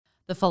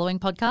The following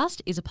podcast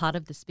is a part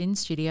of the Spin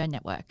Studio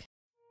Network.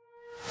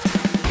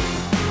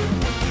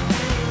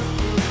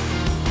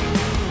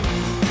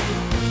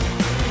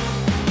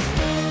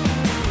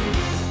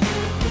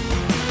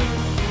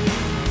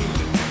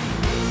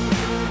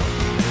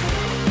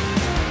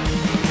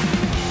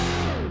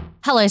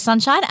 Hello,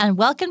 sunshine, and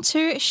welcome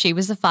to She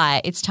Was the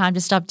Fire. It's time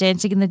to stop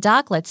dancing in the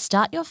dark. Let's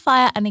start your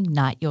fire and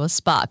ignite your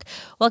spark.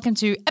 Welcome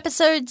to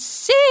episode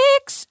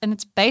 6, and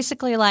it's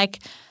basically like,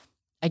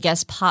 I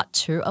guess, part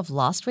 2 of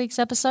last week's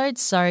episode.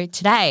 So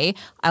today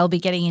I'll be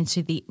getting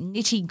into the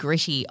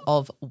nitty-gritty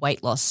of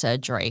weight loss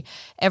surgery,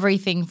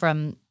 everything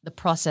from the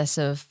process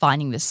of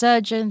finding the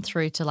surgeon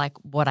through to like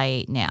what I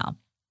eat now.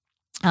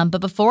 But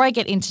before I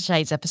get into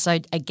today's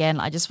episode, again,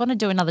 I just want to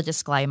do another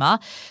disclaimer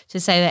to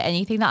say that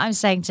anything that I'm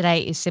saying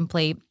today is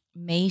simply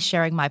me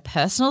sharing my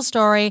personal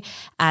story,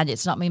 and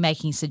it's not me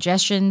making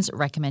suggestions,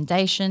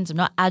 recommendations. I'm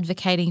not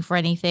advocating for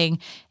anything.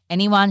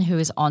 Anyone who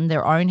is on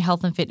their own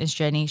health and fitness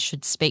journey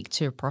should speak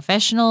to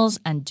professionals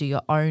and do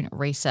your own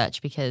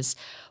research, because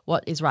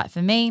what is right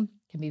for me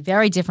can be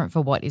very different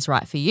for what is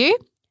right for you,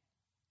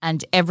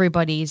 and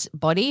everybody's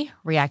body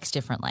reacts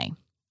differently.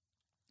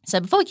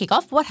 So before we kick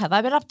off, what have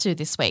I been up to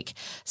this week?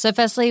 So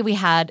firstly, we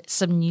had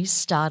some new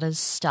starters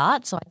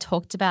start. So I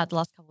talked about the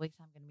last couple of weeks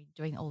I'm going to be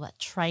doing all that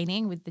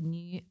training with the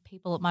new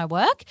people at my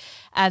work,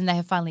 and they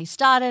have finally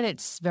started.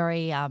 It's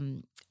very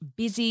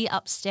busy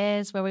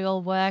upstairs where we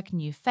all work,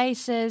 new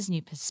faces,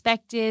 new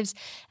perspectives.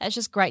 And it's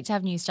just great to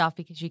have new staff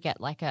because you get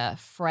like a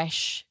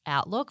fresh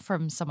outlook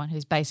from someone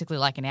who's basically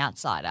like an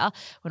outsider.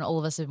 When all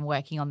of us have been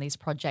working on these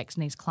projects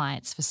and these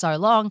clients for so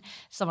long,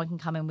 someone can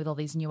come in with all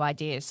these new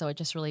ideas. So it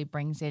just really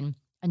brings in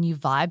a new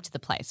vibe to the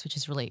place, which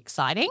is really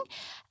exciting.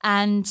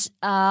 And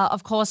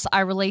of course, I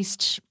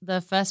released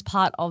the first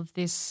part of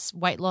this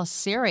weight loss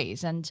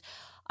series, and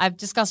I've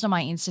discussed on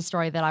my Insta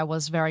story that I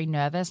was very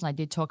nervous, and I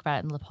did talk about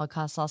it in the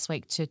podcast last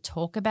week to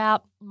talk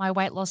about my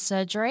weight loss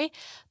surgery.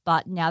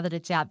 But now that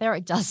it's out there,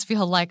 it does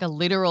feel like a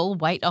literal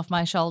weight off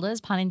my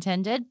shoulders, pun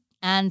intended.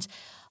 And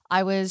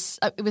it was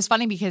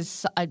funny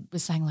because I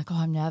was saying like, oh,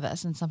 I'm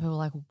nervous. And some people were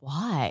like,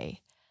 why?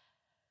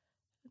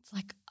 It's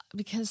like,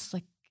 because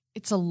like,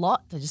 it's a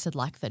lot. I just said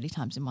like 30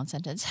 times in one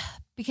sentence,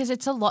 because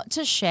it's a lot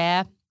to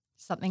share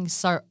something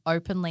so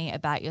openly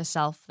about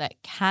yourself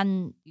that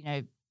can,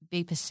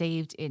 be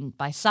perceived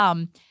by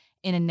some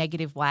in a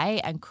negative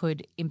way and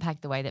could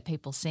impact the way that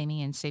people see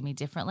me and see me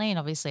differently. And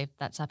obviously if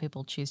that's how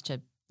people choose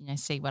to,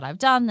 see what I've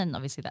done, then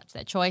obviously that's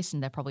their choice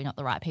and they're probably not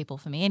the right people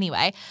for me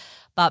anyway.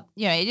 But,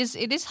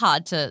 it is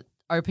hard to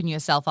open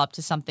yourself up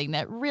to something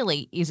that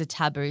really is a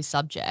taboo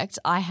subject.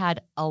 I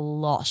had a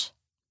lot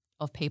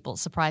of people,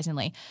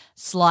 surprisingly,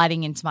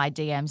 sliding into my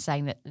DM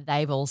saying that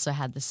they've also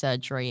had the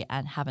surgery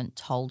and haven't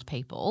told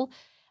people.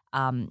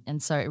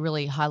 And so it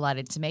really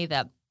highlighted to me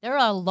that there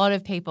are a lot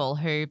of people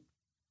who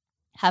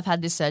have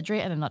had this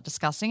surgery and are not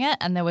discussing it.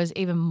 And there was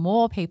even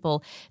more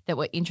people that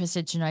were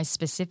interested to know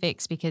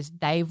specifics because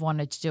they've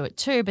wanted to do it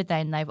too, but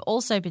then they've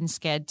also been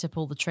scared to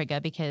pull the trigger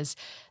because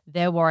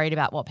they're worried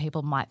about what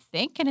people might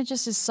think. And it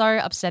just is so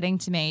upsetting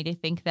to me to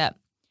think that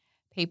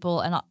people,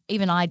 and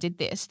even I did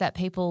this, that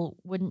people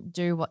wouldn't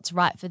do what's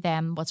right for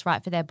them, what's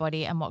right for their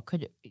body, and what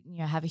could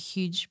have a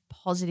huge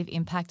positive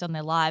impact on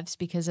their lives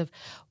because of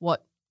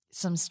what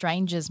some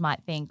strangers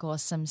might think or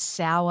some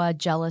sour,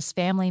 jealous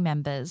family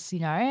members.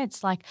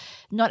 It's like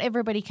not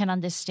everybody can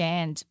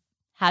understand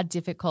how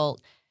difficult,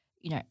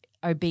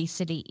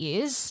 obesity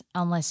is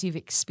unless you've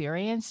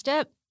experienced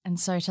it. And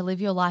so to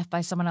live your life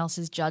by someone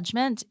else's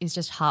judgment is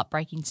just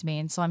heartbreaking to me.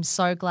 And so I'm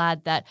so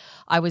glad that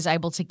I was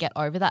able to get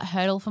over that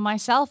hurdle for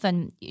myself.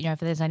 And, if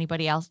there's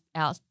anybody else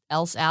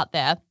out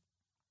there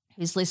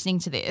who's listening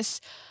to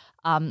this,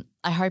 I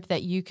hope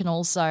that you can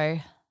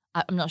also,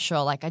 I'm not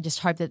sure, I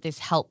just hope that this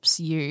helps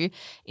you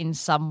in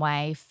some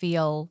way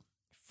feel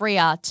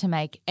freer to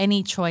make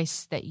any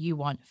choice that you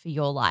want for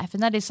your life.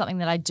 And that is something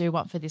that I do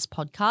want for this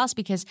podcast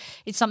because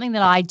it's something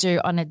that I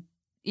do on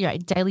a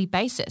daily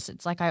basis.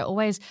 It's like I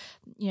always,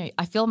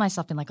 I feel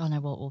myself being like, oh no,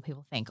 what will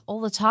people think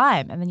all the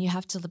time? And then you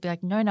have to be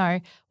like,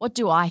 no, what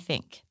do I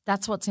think?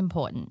 That's what's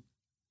important.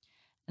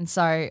 And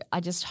so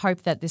I just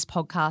hope that this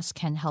podcast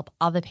can help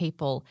other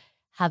people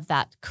have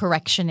that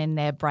correction in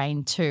their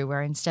brain too,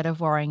 where instead of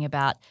worrying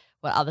about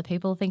what other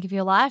people think of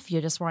your life,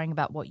 you're just worrying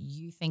about what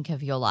you think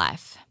of your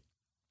life.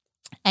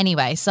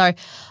 Anyway, so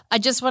I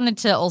just wanted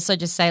to also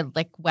just say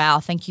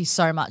wow, thank you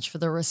so much for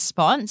the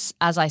response.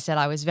 As I said,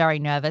 I was very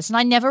nervous and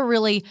I never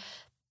really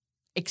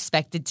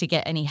expected to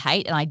get any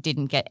hate, and I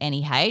didn't get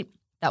any hate.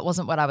 That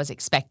wasn't what I was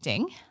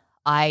expecting.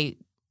 I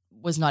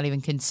was not even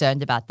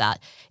concerned about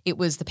that. It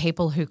was the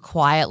people who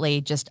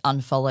quietly just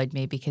unfollowed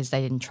me because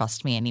they didn't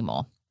trust me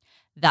anymore.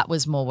 That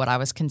was more what I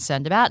was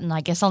concerned about, and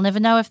I guess I'll never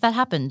know if that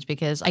happened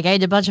because I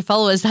gained a bunch of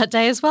followers that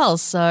day as well.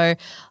 So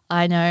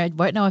I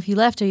won't know if you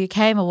left or you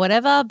came or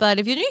whatever, but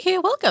if you're new here,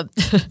 welcome.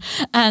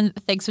 And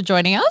thanks for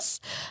joining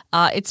us.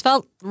 It's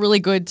felt really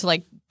good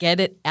to get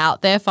it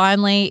out there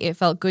finally. It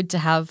felt good to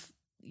have,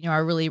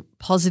 a really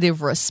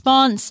positive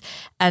response,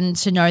 and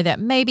to know that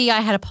maybe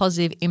I had a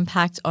positive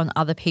impact on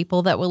other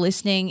people that were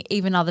listening,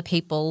 even other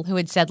people who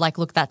had said like,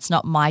 look, that's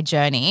not my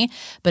journey,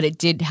 but it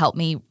did help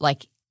me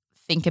like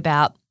think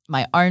about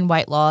my own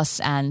weight loss,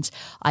 and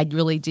I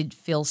really did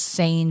feel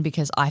seen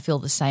because I feel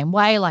the same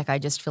way. Like I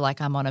just feel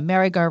like I'm on a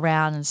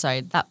merry-go-round, and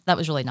so that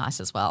was really nice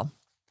as well.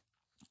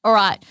 All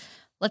right,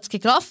 let's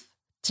kick it off.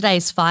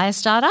 Today's fire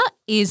starter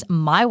is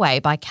My Way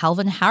by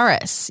Calvin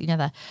Harris.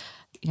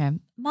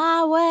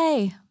 My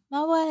way,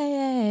 my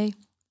way.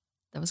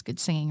 That was good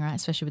singing, right?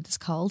 Especially with this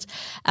cold.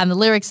 And the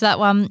lyrics to that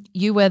one,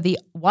 you were the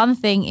one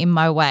thing in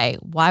my way.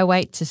 Why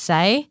wait to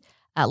say,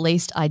 at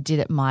least I did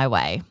it my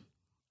way.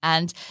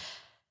 And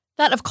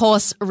that, of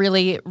course,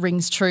 really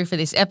rings true for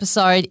this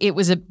episode. It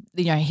was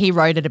he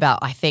wrote it about,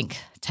 I think,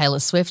 Taylor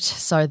Swift.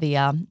 So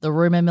the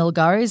rumor mill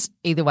goes,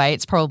 either way,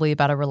 it's probably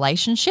about a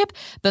relationship.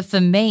 But for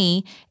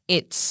me,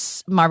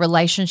 it's my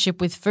relationship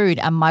with food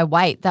and my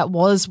weight.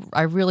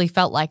 I really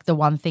felt like the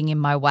one thing in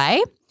my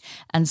way.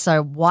 And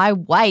so why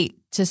wait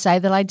to say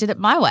that I did it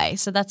my way?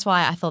 So that's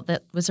why I thought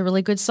that was a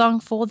really good song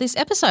for this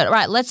episode. All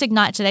right, let's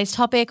ignite today's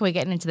topic. We're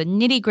getting into the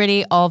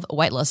nitty-gritty of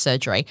weight loss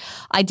surgery.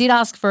 I did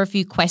ask for a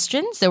few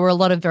questions. There were a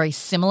lot of very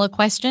similar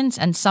questions,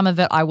 and some of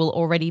it I will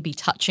already be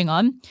touching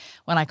on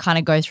when I kind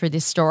of go through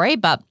this story,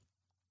 but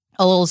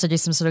I'll also do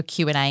some sort of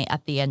Q&A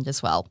at the end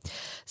as well.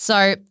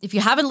 So if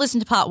you haven't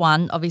listened to part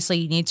one, obviously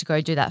you need to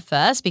go do that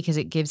first because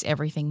it gives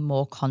everything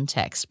more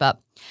context. But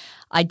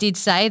I did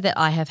say that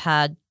I have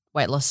had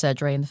weight loss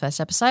surgery in the first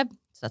episode.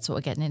 So that's what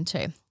we're getting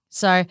into.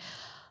 So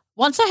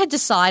once I had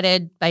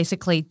decided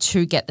basically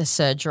to get the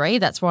surgery,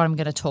 that's what I'm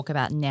going to talk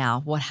about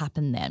now, what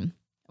happened then.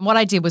 And what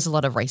I did was a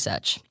lot of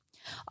research.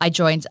 I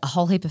joined a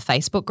whole heap of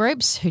Facebook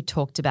groups who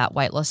talked about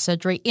weight loss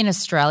surgery in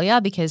Australia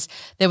because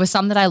there were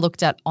some that I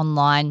looked at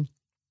online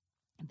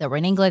that were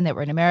in England, that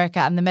were in America,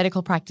 and the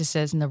medical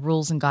practices and the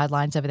rules and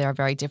guidelines over there are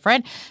very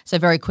different. So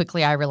very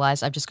quickly I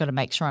realized I've just got to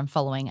make sure I'm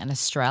following an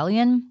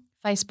Australian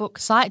Facebook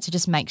site to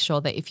just make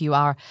sure that if you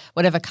are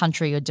whatever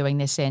country you're doing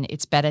this in,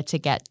 it's better to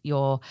get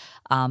your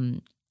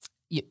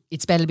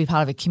it's better to be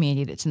part of a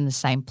community that's in the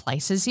same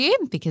place as you,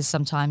 because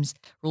sometimes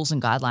rules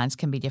and guidelines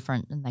can be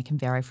different and they can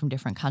vary from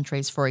different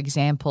countries. For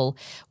example,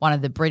 one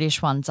of the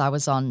British ones I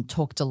was on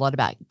talked a lot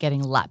about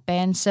getting lap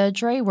band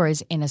surgery,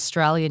 whereas in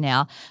Australia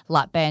now,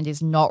 lap band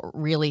is not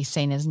really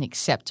seen as an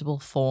acceptable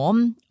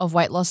form of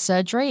weight loss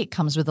surgery. It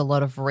comes with a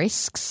lot of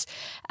risks,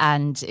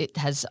 and it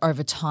has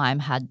over time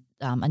had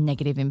a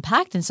negative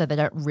impact, and so they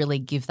don't really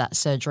give that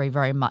surgery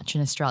very much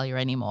in Australia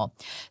anymore.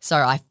 So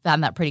I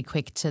found that pretty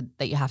quick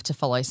that you have to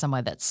follow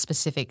somewhere that's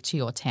specific to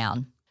your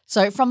town.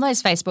 So from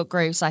those Facebook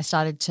groups, I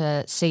started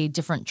to see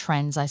different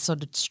trends. I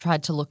sort of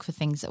tried to look for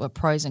things that were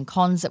pros and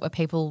cons that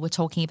people were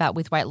talking about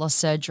with weight loss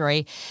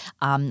surgery,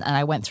 and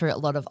I went through a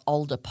lot of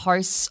older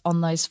posts on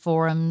those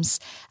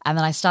forums, and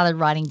then I started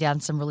writing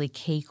down some really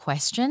key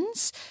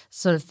questions,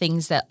 sort of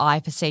things that I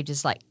perceived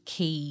as like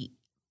key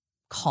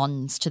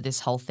cons to this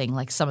whole thing,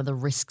 like some of the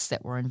risks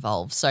that were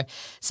involved. So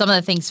some of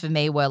the things for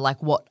me were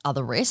like, what are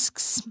the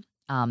risks?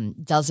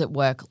 Does it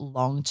work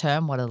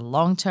long-term? What are the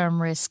long-term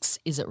risks?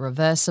 Is it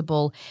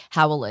reversible?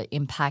 How will it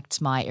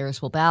impact my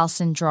irritable bowel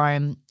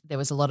syndrome? There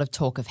was a lot of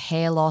talk of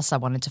hair loss. I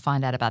wanted to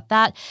find out about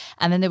that.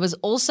 And then there was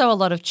also a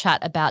lot of chat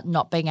about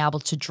not being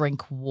able to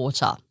drink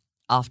water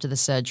after the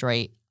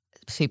surgery.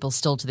 People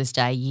still to this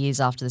day,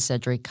 years after the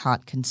surgery,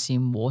 can't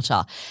consume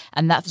water.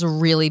 And that's a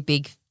really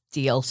big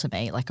deal to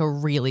me, like a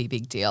really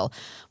big deal.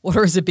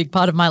 Water is a big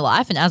part of my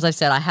life. And as I've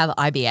said, I have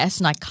IBS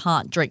and I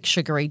can't drink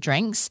sugary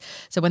drinks.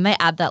 So when they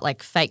add that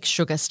like fake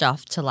sugar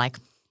stuff to like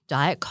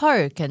Diet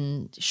Coke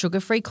and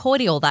sugar-free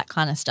cordial, that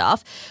kind of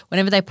stuff,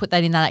 whenever they put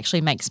that in, that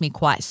actually makes me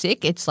quite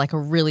sick. It's like a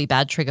really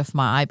bad trigger for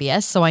my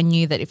IBS. So I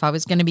knew that if I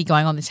was going to be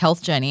going on this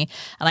health journey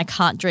and I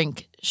can't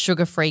drink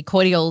sugar-free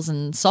cordials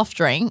and soft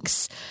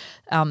drinks,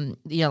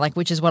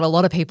 which is what a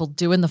lot of people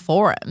do in the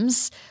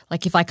forums.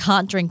 Like if I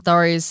can't drink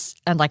those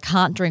and I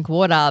can't drink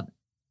water,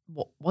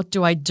 what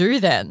do I do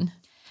then?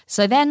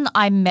 So then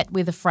I met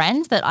with a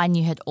friend that I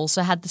knew had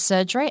also had the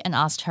surgery and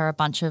asked her a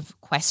bunch of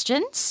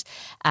questions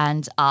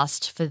and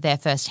asked for their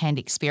firsthand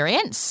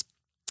experience.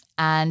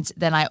 And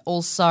then I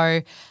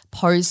also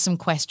posed some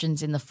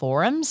questions in the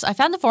forums. I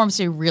found the forums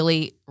to be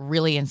really,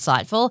 really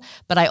insightful,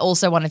 but I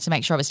also wanted to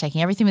make sure I was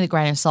taking everything with a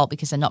grain of salt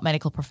because they're not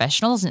medical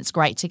professionals, and it's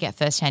great to get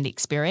firsthand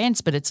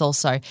experience, but it's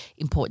also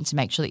important to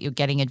make sure that you're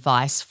getting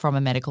advice from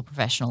a medical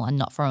professional and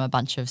not from a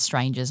bunch of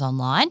strangers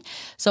online.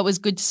 So it was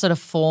good to sort of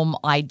form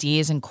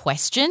ideas and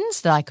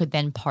questions that I could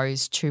then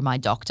pose to my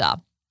doctor.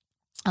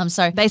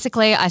 So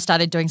basically I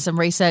started doing some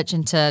research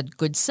into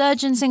good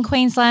surgeons in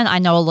Queensland. I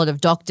know a lot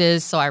of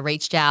doctors, so I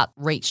reached out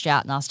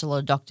and asked a lot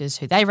of doctors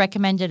who they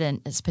recommended,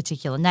 and this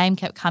particular name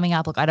kept coming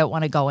up. Look, I don't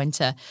want to go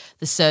into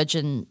the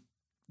surgeon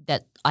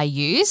that I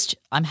used.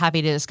 I'm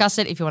happy to discuss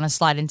it. If you want to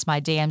slide into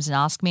my DMs and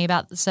ask me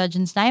about the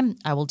surgeon's name,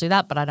 I will do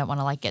that, but I don't want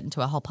to get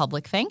into a whole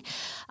public thing.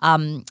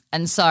 And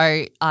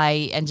so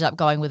I ended up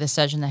going with a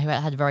surgeon who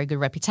had a very good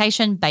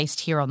reputation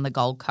based here on the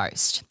Gold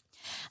Coast.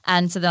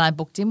 And so then I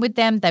booked in with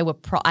them.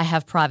 I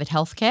have private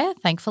healthcare,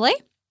 thankfully.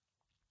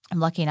 I'm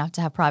lucky enough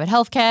to have private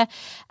healthcare.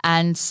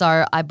 And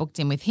so I booked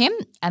in with him,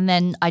 and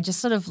then I just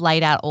sort of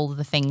laid out all of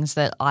the things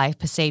that I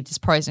perceived as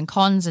pros and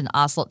cons and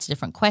asked lots of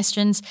different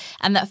questions.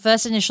 And that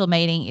first initial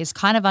meeting is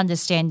kind of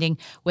understanding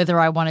whether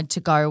I wanted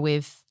to go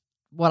with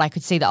what I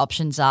could see the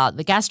options are: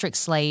 the gastric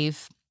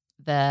sleeve,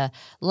 the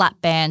lap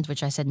band,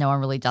 which I said no one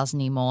really does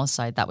anymore,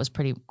 so that was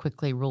pretty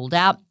quickly ruled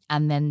out,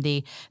 and then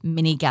the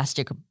mini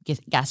gastric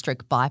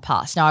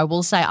bypass. Now, I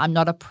will say I'm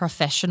not a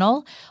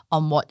professional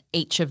on what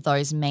each of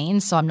those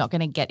means, so I'm not going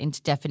to get into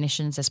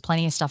definitions. There's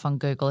plenty of stuff on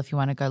Google if you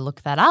want to go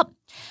look that up.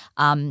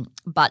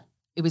 But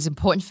it was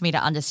important for me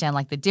to understand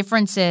like the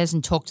differences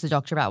and talk to the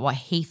doctor about what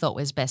he thought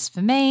was best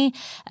for me.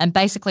 And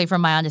basically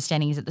from my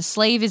understanding is that the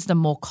sleeve is the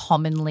more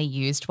commonly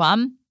used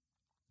one.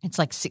 It's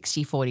like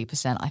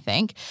 60-40%, I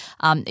think.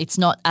 It's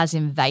not as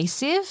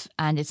invasive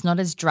and it's not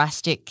as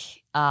drastic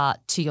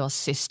to your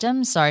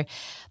system. So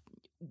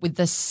with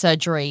the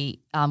surgery,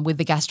 with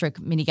the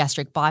mini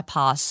gastric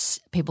bypass,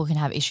 people can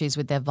have issues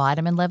with their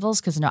vitamin levels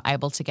because they're not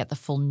able to get the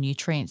full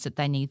nutrients that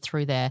they need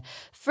through their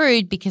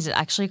food because it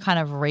actually kind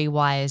of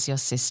rewires your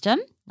system.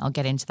 I'll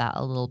get into that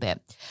a little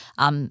bit.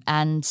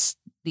 And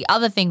the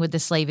other thing with the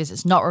sleeve is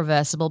it's not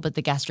reversible, but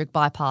the gastric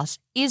bypass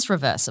is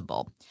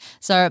reversible.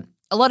 So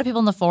a lot of people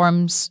in the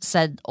forums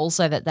said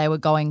also that they were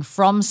going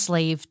from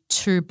sleeve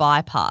to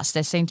bypass.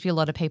 There seemed to be a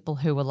lot of people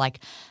who were like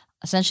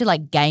essentially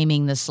like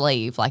gaming the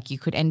sleeve, like you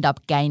could end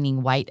up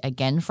gaining weight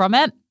again from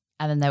it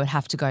and then they would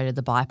have to go to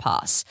the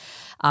bypass.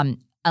 And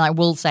I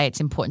will say it's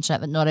important to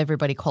note that not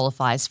everybody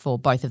qualifies for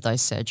both of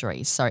those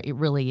surgeries. So it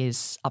really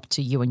is up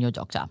to you and your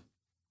doctor.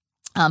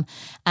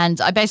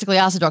 And I basically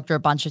asked the doctor a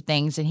bunch of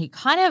things and he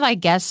kind of, I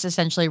guess,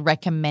 essentially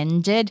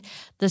recommended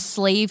the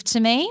sleeve to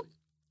me.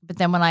 But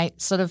then when I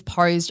sort of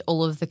posed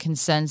all of the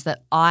concerns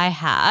that I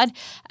had,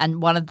 and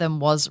one of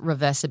them was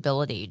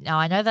reversibility. Now,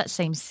 I know that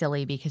seems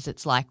silly because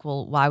it's like,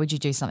 well, why would you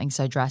do something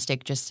so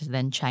drastic just to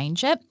then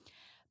change it?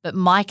 But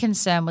my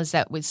concern was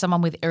that with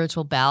someone with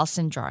irritable bowel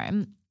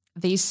syndrome,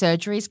 these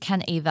surgeries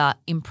can either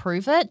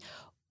improve it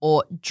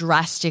or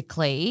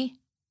drastically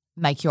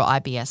make your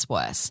IBS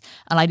worse.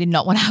 And I did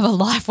not want to have a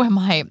life where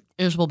my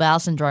irritable bowel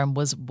syndrome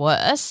was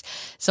worse.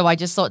 So I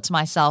just thought to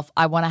myself,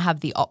 I want to have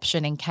the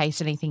option in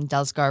case anything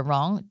does go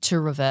wrong to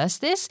reverse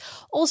this.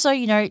 Also,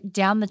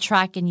 down the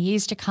track in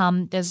years to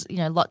come, there's,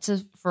 lots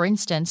of, for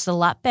instance, the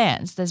lap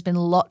bands. There's been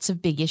lots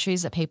of big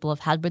issues that people have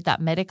had with that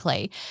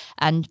medically.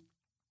 And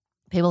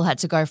people had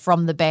to go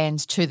from the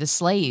bands to the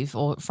sleeve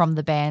or from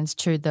the bands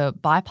to the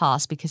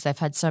bypass because they've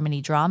had so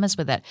many dramas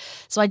with it.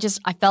 So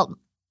I felt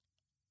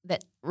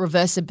that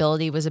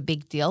reversibility was a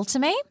big deal to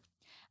me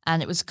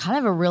and it was kind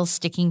of a real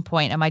sticking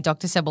point. And my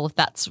doctor said, well, if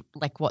that's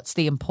like what's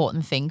the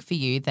important thing for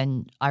you,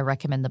 then I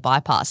recommend the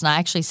bypass. And I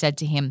actually said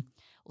to him,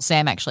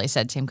 Sam actually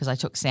said to him, because I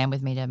took Sam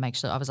with me to make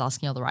sure I was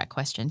asking all the right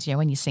questions.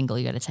 When you're single,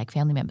 you got to take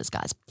family members,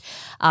 guys.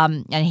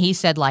 And he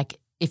said, like,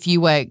 if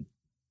you were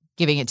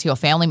giving it to your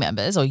family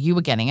members or you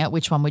were getting it,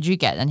 which one would you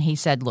get? And he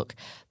said, look,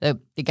 the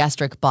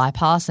gastric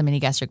bypass, the mini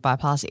gastric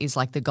bypass is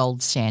like the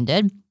gold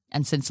standard.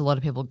 And since a lot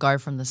of people go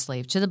from the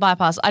sleeve to the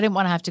bypass, I didn't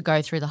want to have to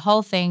go through the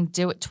whole thing,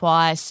 do it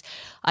twice.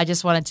 I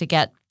just wanted to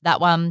get that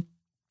one.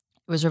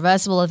 It was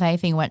reversible if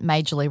anything went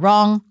majorly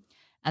wrong,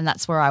 and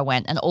that's where I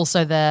went. And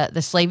also the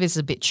sleeve is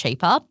a bit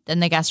cheaper than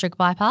the gastric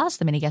bypass,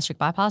 the mini gastric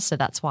bypass, so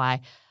that's why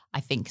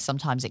I think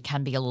sometimes it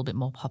can be a little bit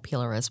more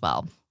popular as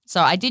well.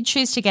 So I did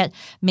choose to get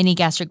mini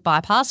gastric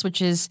bypass,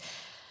 which is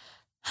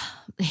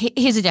 –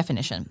 here's a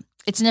definition.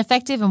 It's an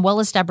effective and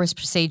well-established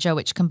procedure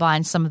which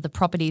combines some of the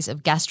properties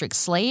of gastric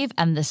sleeve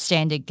and the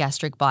standard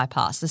gastric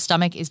bypass. The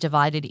stomach is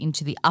divided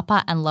into the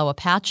upper and lower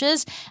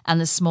pouches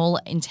and the small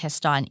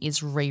intestine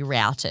is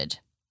rerouted.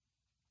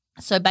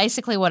 So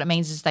basically what it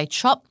means is they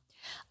chop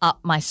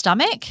up my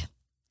stomach.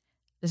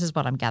 This is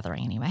what I'm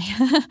gathering anyway.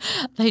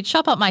 They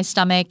chop up my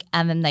stomach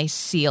and then they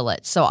seal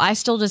it. So I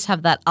still just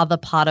have that other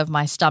part of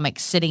my stomach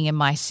sitting in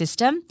my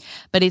system,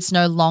 but it's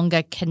no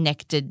longer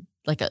connected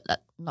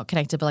not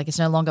connected, but like it's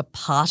no longer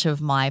part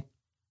of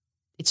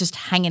it's just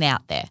hanging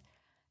out there,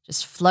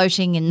 just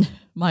floating in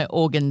my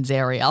organs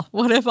area,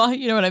 whatever,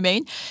 you know what I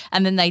mean?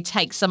 And then they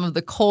take some of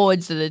the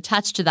cords that are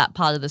attached to that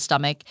part of the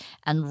stomach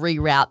and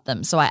reroute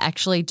them. So I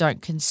actually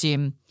don't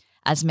consume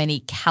as many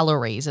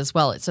calories as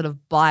well. It sort of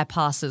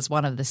bypasses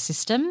one of the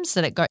systems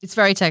that it goes. It's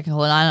very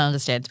technical and I don't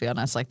understand, to be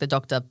honest. Like the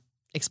doctor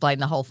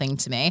explained the whole thing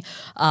to me.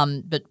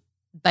 But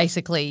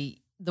basically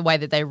the way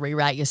that they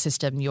reroute your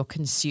system, you're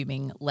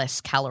consuming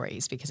less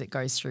calories because it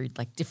goes through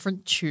like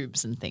different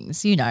tubes and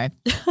things,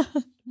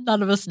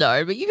 None of us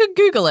know, but you can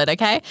Google it,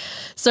 okay?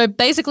 So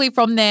basically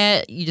from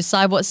there, you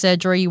decide what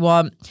surgery you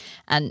want.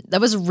 And that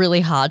was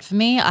really hard for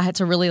me. I had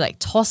to really like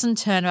toss and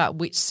turn about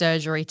which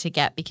surgery to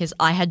get because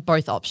I had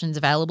both options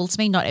available to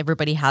me. Not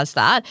everybody has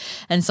that.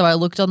 And so I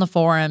looked on the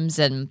forums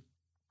and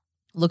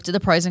looked at the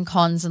pros and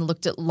cons and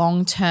looked at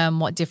long-term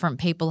what different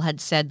people had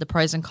said the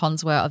pros and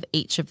cons were of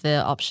each of the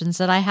options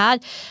that I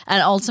had.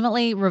 And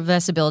ultimately,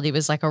 reversibility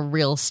was like a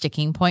real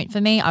sticking point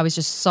for me. I was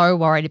just so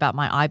worried about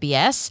my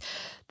IBS.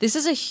 This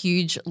is a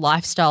huge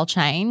lifestyle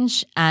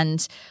change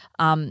and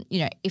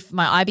if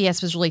my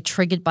IBS was really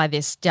triggered by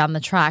this down the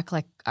track,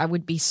 like I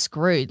would be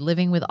screwed.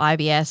 Living with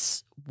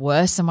IBS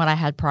worse than what I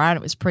had prior, and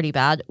it was pretty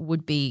bad,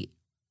 would be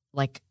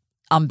like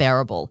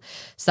unbearable.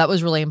 So that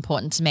was really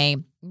important to me.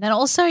 And then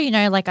also,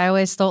 like I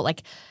always thought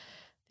like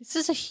this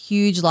is a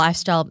huge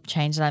lifestyle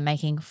change that I'm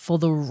making for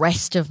the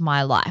rest of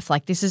my life.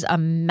 Like this is a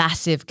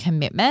massive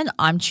commitment.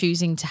 I'm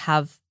choosing to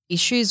have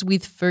issues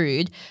with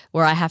food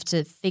where I have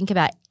to think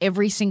about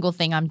every single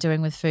thing I'm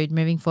doing with food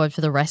moving forward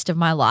for the rest of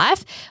my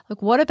life.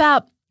 Like what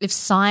about if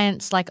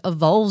science like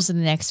evolves in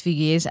the next few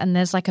years and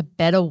there's like a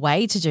better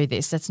way to do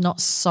this that's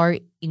not so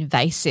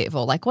invasive?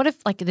 Or like what if,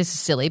 like this is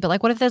silly, but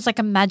like what if there's like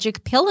a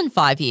magic pill in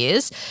 5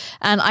 years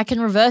and I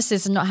can reverse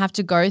this and not have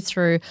to go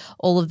through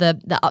all of the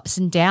ups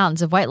and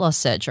downs of weight loss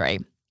surgery?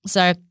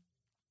 So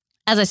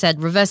as I said,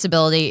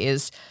 reversibility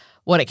is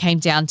what it came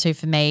down to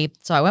for me.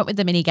 So I went with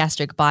the mini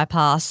gastric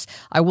bypass.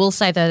 I will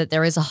say though that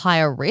there is a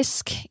higher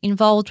risk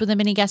involved with a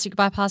mini gastric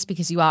bypass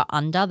because you are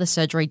under. The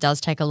surgery does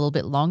take a little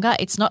bit longer.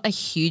 It's not a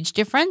huge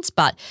difference,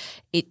 but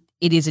it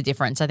is a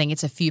difference. I think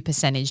it's a few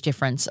percentage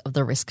difference of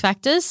the risk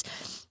factors.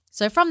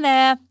 So from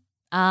there,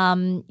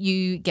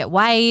 you get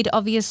weighed,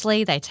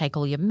 obviously. They take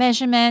all your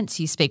measurements.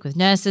 You speak with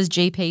nurses,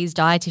 GPs,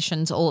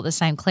 dietitians, all at the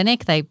same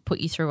clinic. They put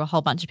you through a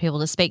whole bunch of people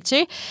to speak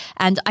to.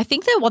 And I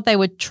think that what they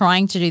were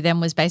trying to do then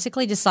was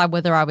basically decide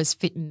whether I was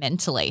fit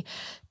mentally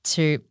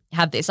to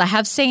have this. I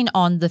have seen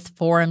on the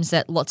forums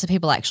that lots of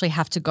people actually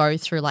have to go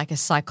through like a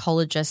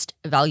psychologist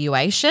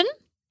evaluation.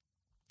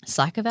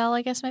 Psychoval,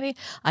 I guess maybe.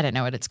 I don't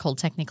know what it's called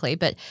technically,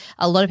 but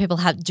a lot of people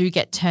do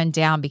get turned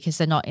down because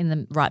they're not in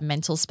the right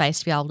mental space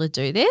to be able to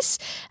do this.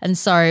 And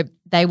so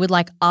they would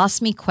like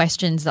ask me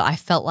questions that I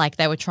felt like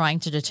they were trying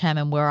to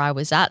determine where I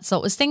was at. So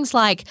it was things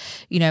like,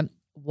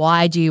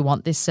 why do you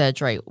want this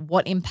surgery?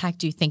 What impact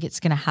do you think it's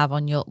going to have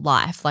on your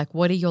life? Like,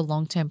 what are your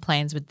long-term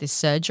plans with this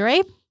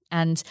surgery?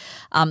 And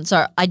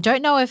so I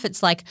don't know if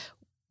it's like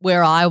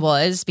where I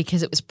was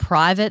because it was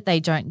private, they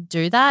don't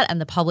do that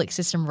and the public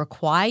system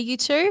require you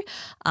to,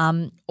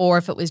 or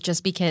if it was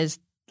just because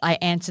I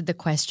answered the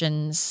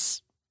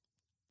questions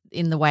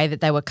in the way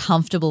that they were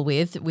comfortable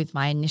with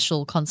my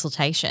initial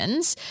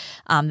consultations,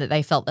 that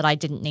they felt that I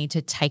didn't need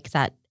to take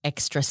that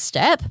extra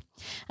step.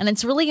 And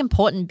it's really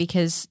important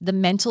because the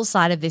mental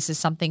side of this is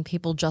something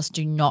people just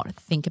do not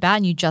think about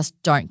and you just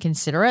don't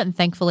consider it. And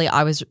thankfully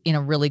I was in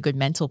a really good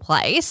mental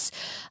place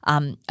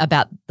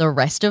about the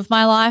rest of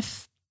my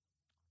life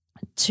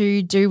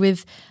to do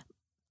with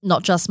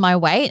not just my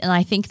weight. And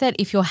I think that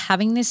if you're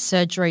having this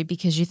surgery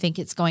because you think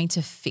it's going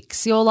to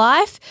fix your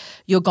life,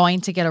 you're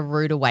going to get a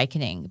rude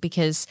awakening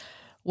because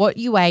what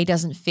you weigh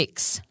doesn't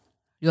fix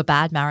your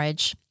bad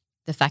marriage,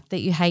 the fact that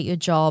you hate your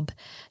job,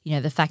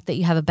 the fact that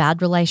you have a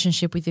bad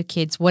relationship with your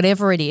kids,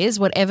 whatever it is,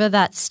 whatever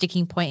that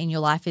sticking point in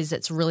your life is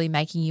that's really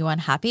making you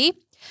unhappy.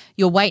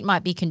 Your weight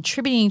might be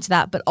contributing to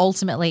that, but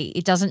ultimately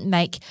it doesn't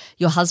make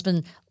your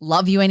husband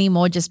love you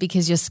anymore just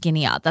because you're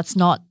skinnier. That's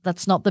not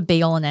the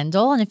be all and end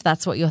all. And if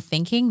that's what you're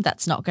thinking,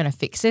 that's not going to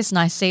fix this. And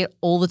I see it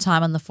all the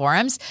time on the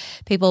forums.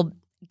 People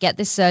get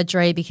this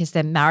surgery because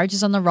their marriage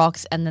is on the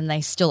rocks and then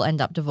they still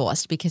end up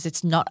divorced because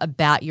it's not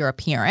about your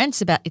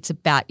appearance, it's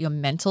about your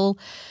mental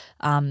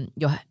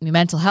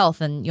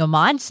health and your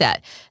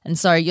mindset. And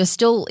so you're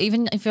still,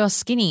 even if you're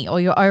skinny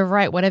or you're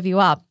overweight, whatever you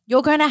are,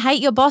 you're going to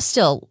hate your boss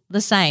still the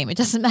same. It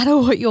doesn't matter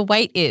what your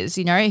weight is.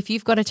 If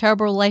you've got a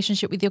terrible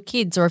relationship with your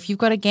kids or if you've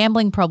got a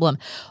gambling problem,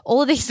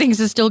 all of these things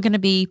are still going to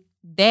be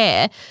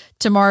there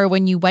tomorrow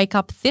when you wake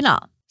up thinner.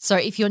 So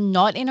if you're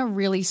not in a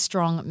really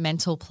strong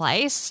mental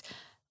place,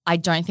 I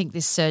don't think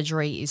this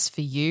surgery is for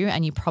you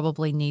and you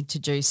probably need to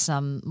do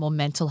some more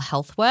mental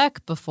health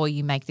work before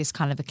you make this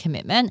kind of a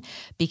commitment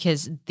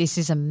because this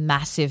is a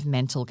massive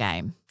mental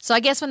game. So I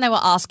guess when they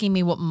were asking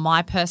me what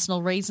my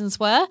personal reasons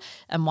were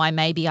and why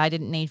maybe I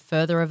didn't need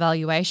further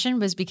evaluation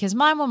was because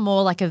mine were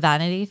more like a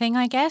vanity thing,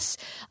 I guess.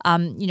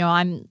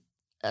 I'm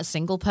a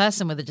single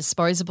person with a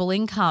disposable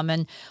income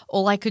and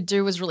all I could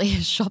do was really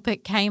shop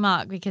at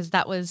Kmart because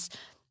that was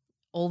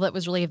all that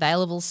was really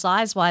available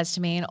size-wise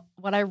to me. And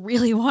what I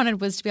really wanted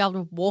was to be able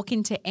to walk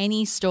into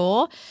any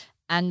store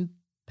and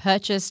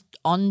purchase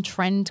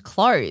on-trend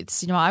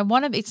clothes.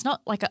 It's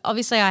not like,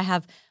 obviously I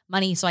have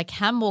money so I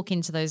can walk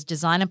into those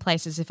designer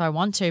places if I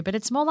want to, but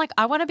it's more like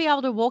I want to be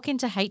able to walk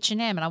into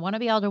H&M and I want to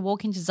be able to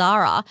walk into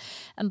Zara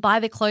and buy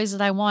the clothes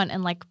that I want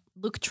and like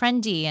look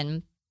trendy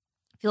and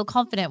feel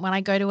confident when I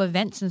go to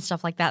events and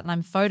stuff like that and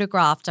I'm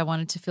photographed. I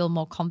wanted to feel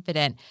more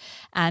confident.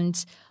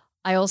 And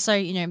I also,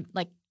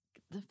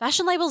 the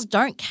fashion labels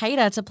don't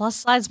cater to plus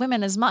size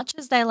women as much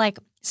as they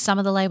some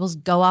of the labels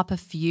go up a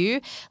few.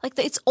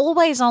 It's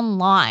always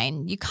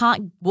online. You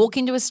can't walk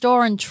into a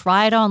store and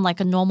try it on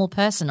like a normal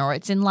person, or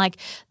it's in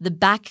the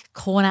back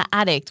corner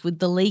attic with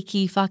the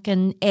leaky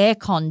fucking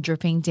aircon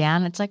dripping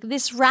down. It's like,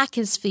 this rack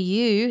is for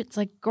you. It's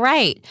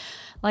great.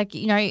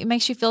 It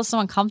makes you feel so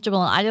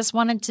uncomfortable. And I just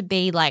wanted to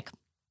be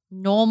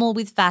normal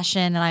with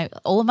fashion, and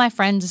all of my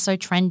friends are so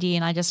trendy,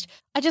 and I just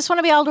want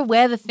to be able to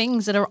wear the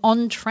things that are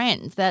on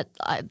trend that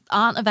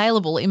aren't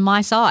available in my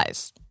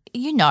size.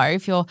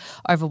 if you're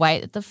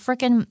overweight, that the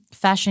freaking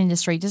fashion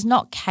industry does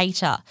not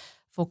cater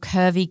for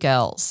curvy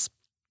girls.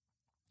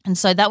 And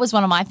so that was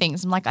one of my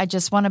things. I'm like, I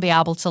just want to be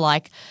able to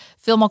like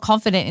feel more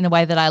confident in the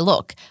way that I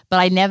look. But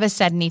I never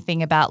said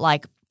anything about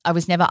like, I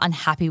was never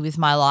unhappy with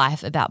my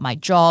life, about my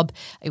job.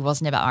 It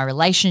wasn't about my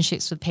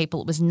relationships with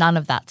people. It was none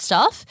of that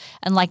stuff.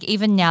 And like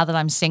even now that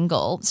I'm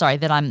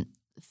that I'm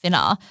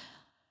thinner,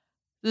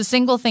 the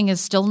single thing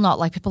is still not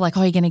like people are like,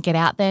 oh, you're going to get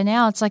out there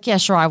now? It's like, yeah,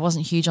 sure, I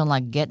wasn't huge on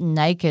like getting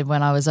naked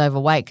when I was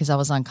overweight because I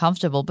was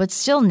uncomfortable. But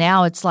still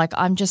now it's like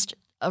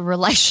a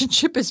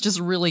relationship is just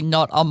really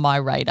not on my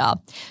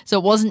radar. So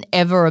it wasn't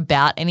ever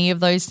about any of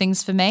those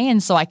things for me.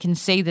 And so I can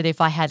see that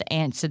if I had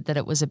answered that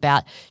it was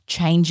about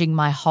changing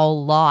my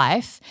whole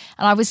life,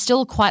 and I was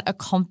still quite a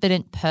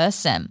confident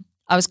person.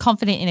 I was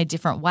confident in a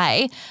different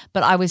way,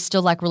 but I was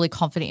still like really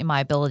confident in my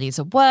abilities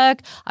at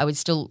work. I would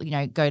still,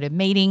 go to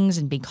meetings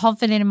and be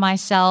confident in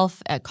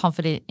myself,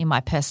 confident in my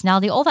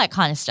personality, all that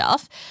kind of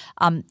stuff.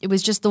 It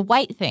was just the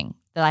weight thing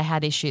that I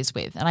had issues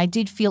with. And I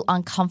did feel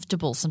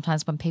uncomfortable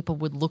sometimes when people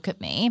would look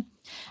at me.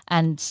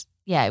 And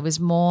yeah, it was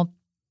more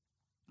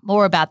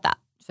about that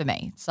for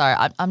me. So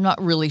I'm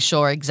not really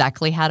sure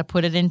exactly how to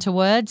put it into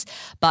words,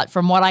 but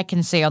from what I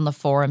can see on the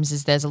forums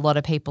is there's a lot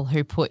of people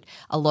who put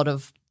a lot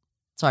of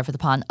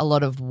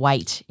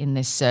weight in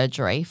this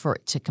surgery for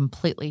it to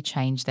completely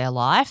change their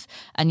life.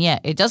 And yeah,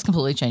 it does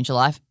completely change your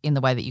life in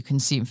the way that you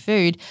consume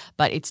food,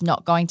 but it's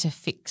not going to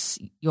fix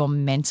your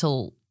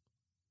mental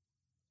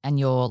and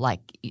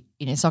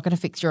it's not going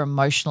to fix your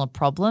emotional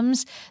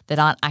problems that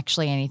aren't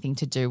actually anything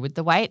to do with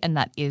the weight. And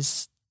that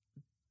is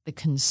the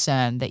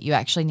concern, that you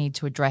actually need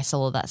to address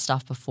all of that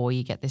stuff before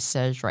you get this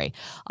surgery.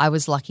 I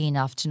was lucky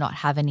enough to not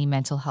have any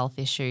mental health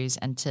issues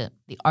and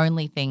the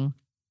only thing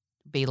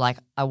be like,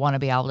 I want to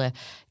be able to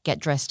get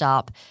dressed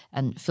up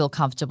and feel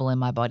comfortable in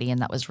my body.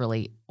 And that was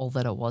really all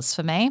that it was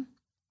for me.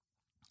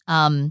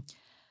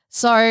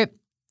 So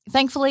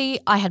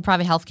thankfully I had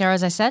private healthcare,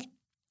 as I said.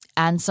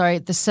 And so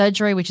the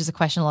surgery, which is a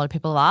question a lot of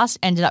people have asked,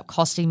 ended up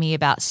costing me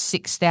about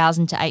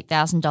 $6,000 to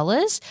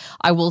 $8,000.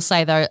 I will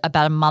say though,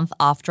 about a month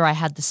after I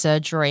had the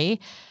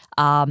surgery,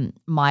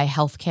 my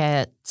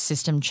healthcare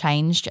system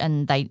changed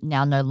and they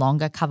now no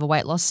longer cover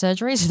weight loss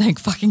surgery. So thank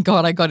fucking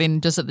God I got in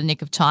just at the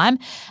nick of time.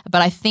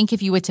 But I think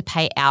if you were to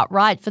pay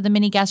outright for the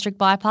mini gastric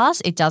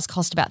bypass, it does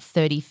cost about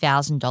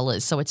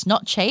 $30,000. So it's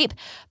not cheap.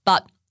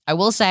 But I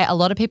will say a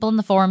lot of people in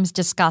the forums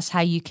discuss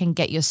how you can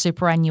get your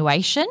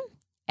superannuation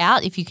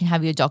out if you can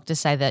have your doctor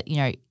say that,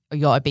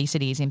 your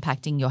obesity is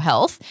impacting your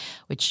health,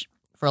 which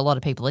for a lot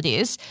of people it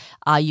is,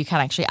 you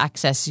can actually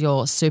access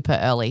your super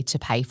early to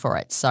pay for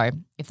it. So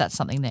if that's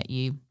something that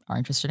you are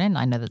interested in,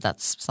 I know that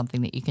that's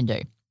something that you can do.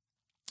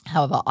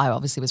 However, I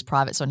obviously was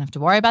private, so I don't have to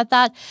worry about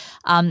that.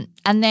 And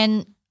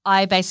then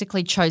I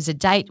basically chose a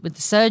date with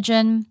the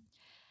surgeon.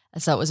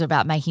 So it was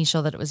about making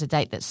sure that it was a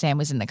date that Sam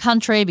was in the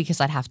country because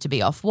I'd have to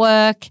be off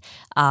work.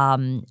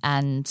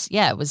 And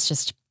yeah, it was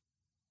just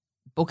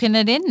booking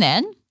it in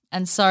then.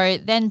 And so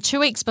then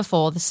 2 weeks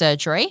before the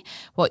surgery,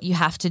 what you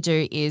have to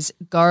do is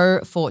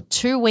go for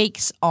 2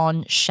 weeks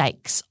on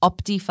shakes,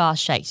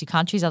 OptiFast shakes. You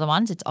can't choose other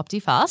ones. It's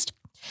OptiFast.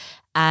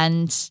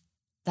 And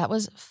that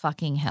was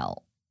fucking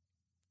hell.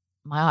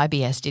 My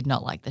IBS did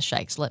not like the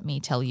shakes. Let me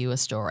tell you a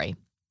story.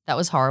 That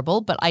was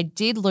horrible, but I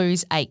did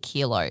lose 8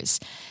 kilos.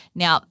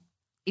 Now,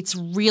 it's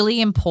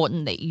really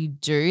important that you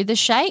do the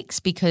shakes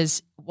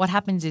because what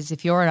happens is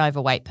if you're an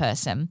overweight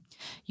person,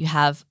 you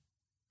have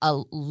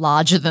a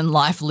larger than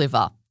life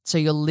liver. So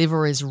your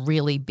liver is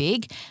really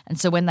big. And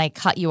so when they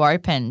cut you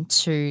open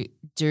to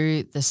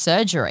do the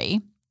surgery,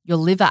 your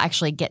liver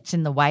actually gets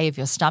in the way of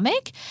your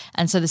stomach.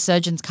 And so the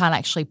surgeons can't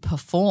actually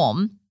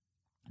perform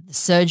the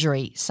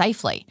surgery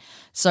safely.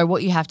 So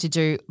what you have to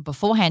do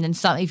beforehand, and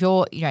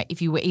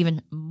if you were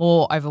even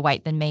more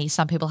overweight than me,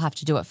 some people have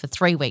to do it for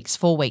 3 weeks,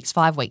 4 weeks,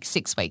 5 weeks,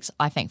 6 weeks.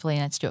 I thankfully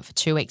had to do it for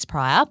 2 weeks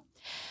prior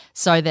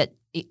so that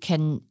it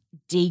can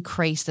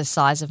decrease the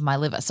size of my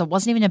liver. So it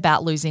wasn't even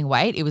about losing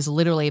weight. It was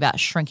literally about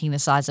shrinking the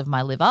size of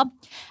my liver.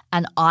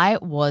 And I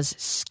was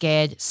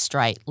scared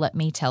straight, let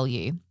me tell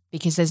you,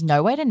 because there's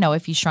no way to know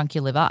if you shrunk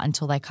your liver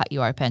until they cut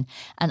you open.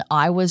 And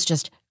I was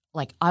just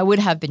like, I would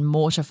have been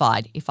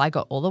mortified if I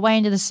got all the way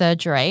into the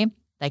surgery,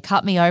 they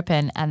cut me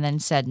open and then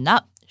said,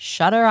 nah,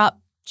 shut her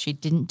up. She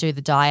didn't do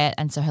the diet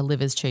and so her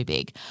liver's too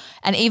big.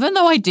 And even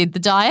though I did the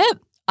diet,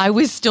 I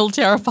was still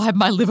terrified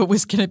my liver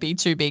was going to be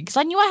too big because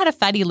I knew I had a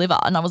fatty liver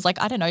and I was like,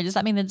 I don't know, does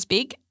that mean that it's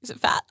big? Is it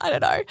fat? I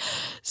don't know.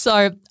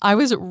 So I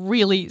was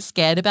really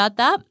scared about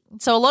that.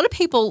 So a lot of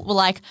people were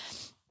like,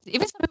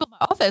 even some people in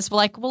my office were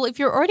like, well, if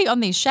you're already on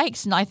these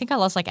shakes and I think I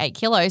lost like 8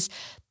 kilos,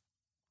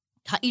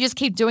 can't you just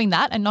keep doing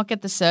that and not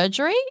get the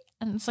surgery?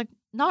 And it's like,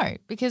 no,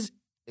 because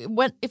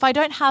if I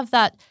don't have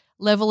that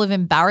level of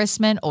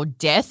embarrassment or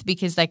death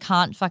because they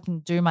can't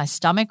fucking do my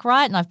stomach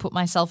right and I've put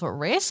myself at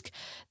risk,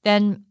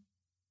 then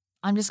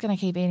I'm just going to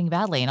keep eating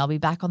badly and I'll be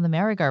back on the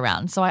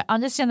merry-go-round. So I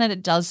understand that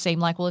it does seem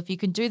like, well, if you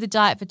can do the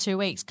diet for 2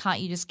 weeks, can't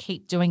you just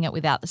keep doing it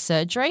without the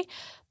surgery?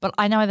 But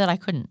I know that I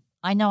couldn't.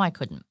 I know I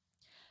couldn't.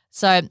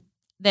 So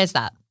there's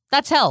that.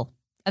 That's hell.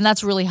 And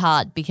that's really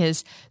hard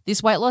because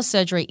this weight loss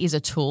surgery is a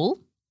tool.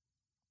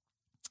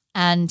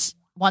 And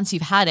once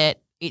you've had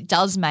it, it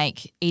does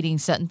make eating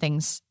certain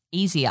things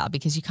easier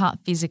because you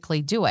can't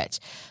physically do it.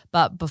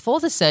 But before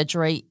the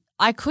surgery,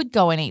 I could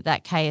go and eat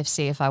that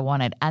KFC if I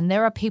wanted. And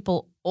there are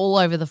people all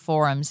over the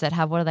forums that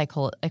have, what do they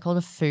call it? They call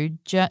it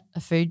a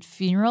food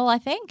funeral, I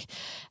think.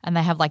 And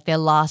they have like their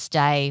last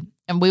day.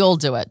 And we all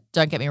do it.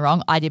 Don't get me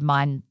wrong. I did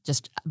mine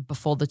just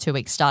before the 2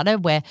 weeks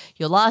started, where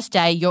your last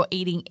day, you're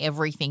eating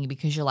everything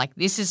because you're like,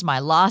 this is my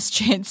last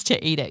chance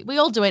to eat it. We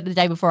all do it the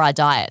day before our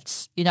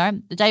diets,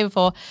 the day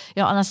before,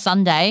 on a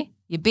Sunday,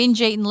 you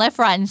binge eating left,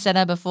 right, and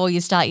center before you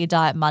start your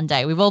diet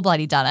Monday. We've all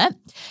bloody done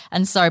it.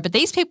 And so, but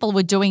these people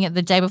were doing it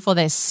the day before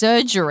their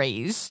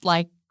surgeries,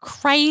 like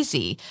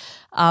crazy.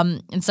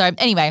 And so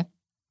anyway,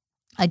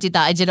 I did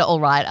that. I did it all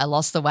right. I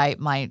lost the weight.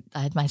 I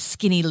had my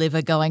skinny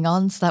liver going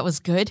on, so that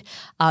was good.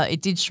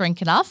 It did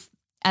shrink enough.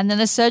 And then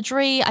the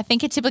surgery, I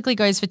think it typically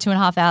goes for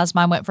 2.5 hours.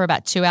 Mine went for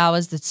about 2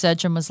 hours. The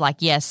surgeon was like,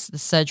 yes, the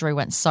surgery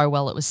went so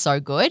well. It was so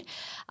good.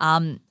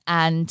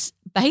 And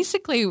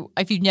basically,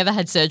 if you've never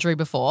had surgery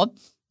before,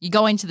 you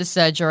go into the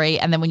surgery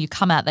and then when you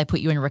come out, they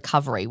put you in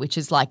recovery, which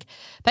is like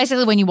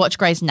basically when you watch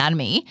Grey's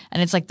Anatomy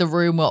and it's like the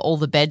room where all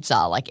the beds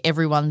are, like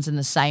everyone's in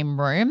the same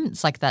room.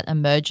 It's like that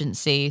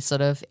emergency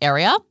sort of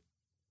area.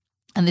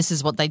 And this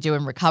is what they do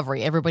in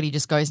recovery. Everybody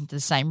just goes into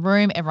the same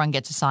room. Everyone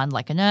gets assigned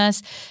like a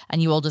nurse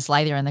and you all just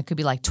lay there and there could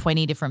be like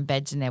 20 different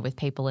beds in there with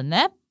people in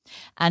there.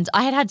 And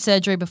I had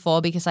surgery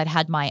before because I'd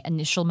had my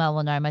initial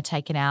melanoma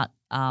taken out.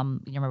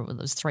 Remember it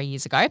was 3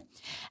 years ago.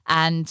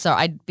 And so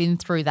I'd been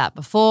through that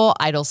before.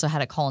 I'd also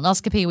had a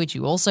colonoscopy, which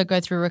you also go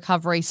through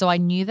recovery. So I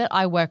knew that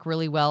I work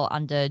really well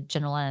under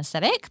general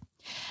anesthetic.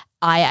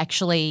 I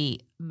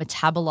actually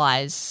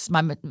metabolize,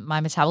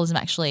 my metabolism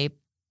actually,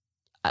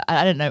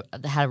 I don't know I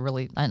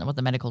don't know what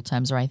the medical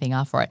terms or anything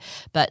are for it,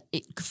 but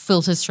it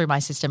filters through my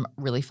system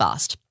really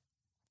fast.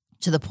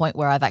 To the point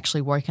where I've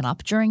actually woken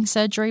up during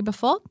surgery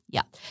before.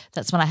 Yeah,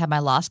 that's when I had my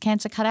last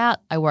cancer cut out.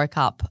 I woke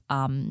up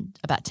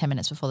about 10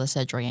 minutes before the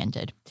surgery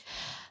ended.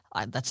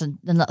 That's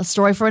another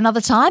story for another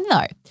time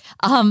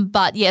though.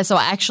 But yeah, so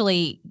I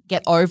actually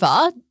get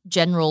over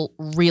general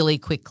really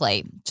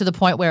quickly to the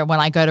point where when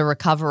I go to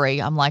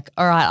recovery, I'm like,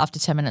 all right, after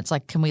 10 minutes,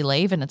 like, can we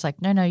leave? And it's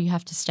like, no, you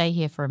have to stay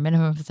here for a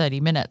minimum of 30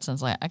 minutes. And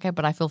it's like, okay,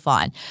 but I feel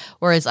fine.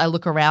 Whereas I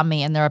look around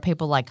me and there are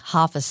people like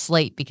half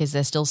asleep because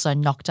they're still so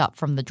knocked up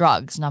from the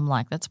drugs. And I'm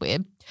like, that's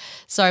weird.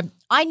 So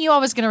I knew I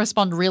was going to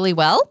respond really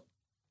well.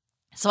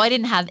 So I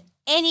didn't have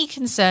any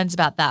concerns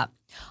about that.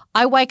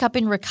 I wake up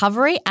in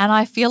recovery and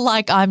I feel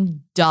like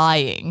I'm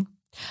dying.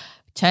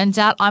 Turns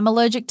out I'm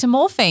allergic to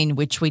morphine,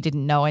 which we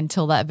didn't know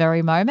until that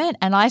very moment.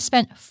 And I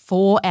spent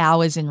 4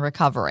 hours in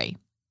recovery.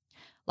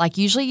 Like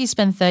usually you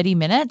spend 30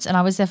 minutes and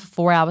I was there for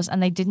 4 hours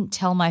and they didn't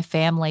tell my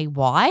family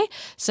why.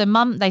 So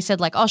mum, they said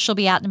like, oh, she'll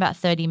be out in about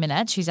 30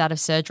 minutes. She's out of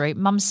surgery.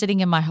 Mum's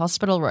sitting in my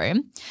hospital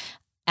room.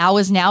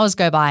 Hours and hours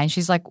go by and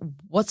she's like,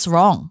 what's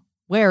wrong?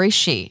 Where is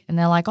she? And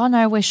they're like, oh,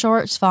 no, we're sure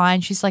it's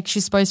fine. She's like,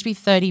 she's supposed to be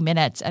 30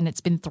 minutes and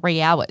it's been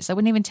 3 hours. I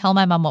wouldn't even tell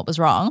my mum what was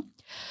wrong.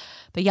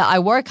 But yeah, I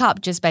woke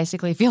up just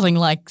basically feeling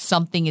like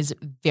something is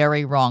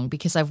very wrong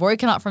because I've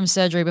woken up from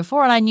surgery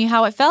before and I knew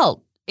how it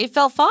felt. It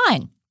felt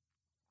fine.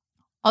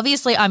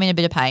 Obviously, I'm in a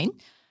bit of pain.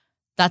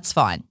 That's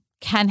fine.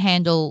 Can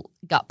handle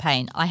gut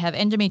pain. I have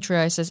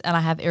endometriosis and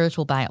I have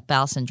irritable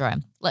bowel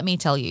syndrome. Let me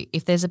tell you,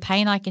 if there's a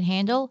pain I can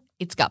handle,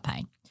 it's gut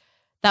pain.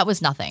 That was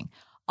nothing.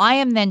 I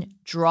am then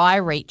dry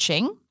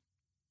reaching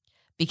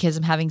because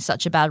I'm having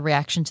such a bad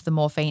reaction to the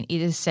morphine.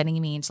 It is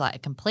sending me into like a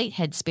complete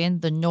head spin.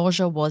 The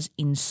nausea was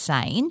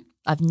insane.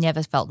 I've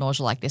never felt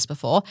nausea like this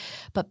before.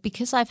 But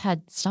because I've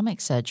had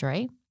stomach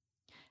surgery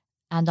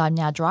and I'm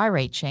now dry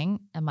reaching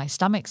and my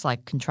stomach's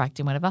like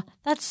contracting, whatever,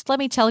 let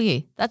me tell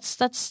you,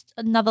 that's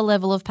another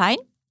level of pain.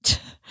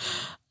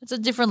 It's a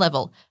different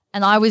level.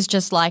 And I was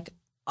just like,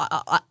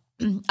 I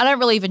don't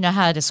really even know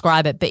how to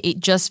describe it, but it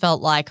just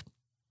felt like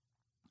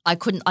I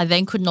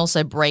then couldn't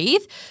also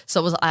breathe.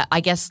 So it was,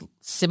 I guess,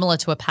 similar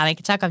to a panic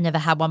attack. I've never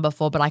had one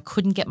before, but I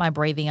couldn't get my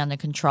breathing under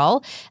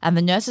control. And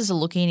the nurses are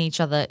looking at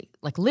each other,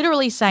 like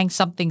literally saying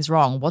something's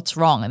wrong. What's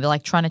wrong? And they're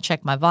like trying to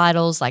check my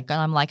vitals. Like,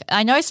 and I'm like,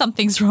 I know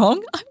something's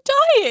wrong. I'm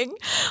dying.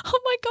 Oh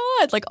my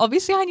God. Like,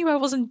 obviously I knew I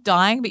wasn't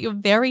dying, but you're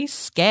very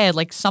scared.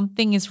 Like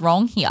something is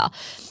wrong here.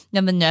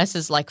 Then the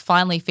nurses like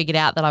finally figured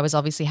out that I was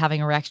obviously having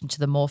a reaction to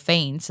the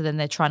morphine. So then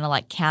they're trying to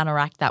like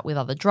counteract that with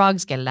other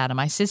drugs, get it out of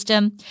my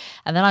system.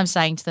 And then I'm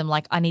saying to them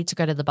like, I need to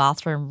go to the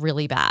bathroom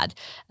really bad.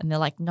 And they're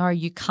like, no,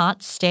 you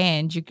can't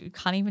stand. You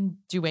can't even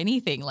do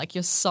anything. Like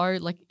you're so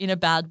like in a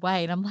bad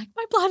way. And I'm like,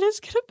 my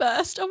bladder's going to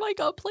burst. Oh my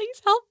God, please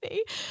help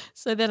me.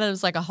 So then it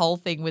was like a whole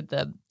thing with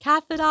the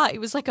catheter. It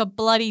was like a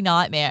bloody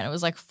nightmare. And it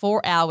was like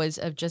 4 hours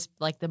of just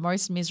like the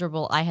most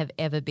miserable I have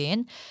ever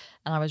been.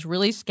 And I was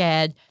really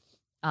scared.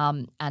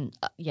 I don't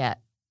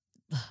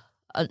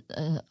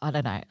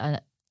know. An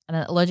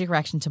allergic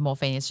reaction to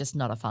morphine is just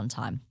not a fun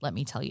time. Let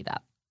me tell you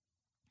that.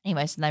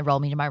 Anyway, so they roll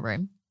me to my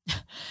room.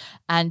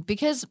 And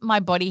because my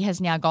body has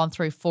now gone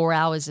through 4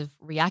 hours of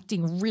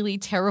reacting really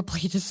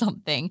terribly to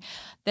something,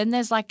 then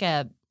there's like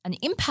a an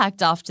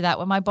impact after that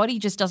where my body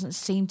just doesn't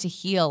seem to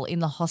heal in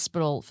the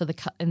hospital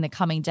in the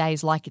coming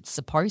days like it's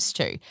supposed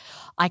to.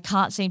 I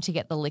can't seem to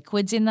get the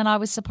liquids in that I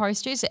was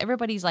supposed to. So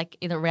everybody's like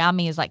around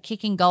me is like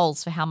kicking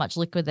goals for how much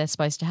liquid they're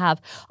supposed to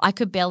have. I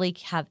could barely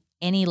have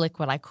any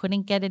liquid. I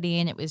couldn't get it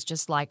in. It was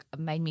just like, it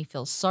made me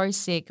feel so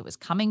sick. It was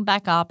coming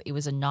back up. It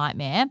was a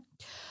nightmare.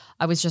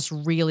 I was just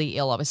really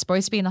ill. I was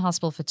supposed to be in the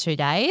hospital for 2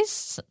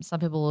 days.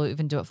 Some people will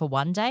even do it for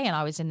 1 day, and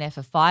I was in there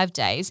for 5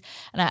 days.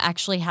 And I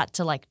actually had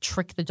to like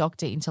trick the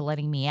doctor into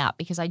letting me out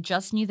because I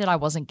just knew that I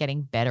wasn't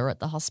getting better at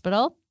the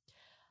hospital.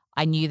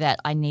 I knew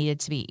that I needed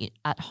to be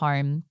at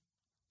home,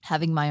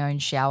 having my own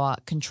shower,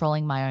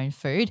 controlling my own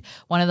food.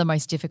 One of the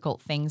most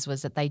difficult things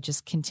was that they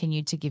just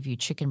continued to give you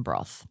chicken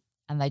broth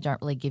and they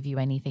don't really give you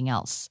anything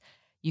else.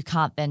 You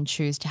can't then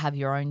choose to have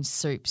your own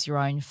soups, your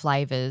own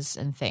flavors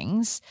and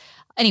things.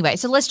 Anyway,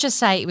 so let's just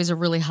say it was a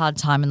really hard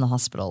time in the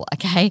hospital,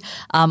 okay?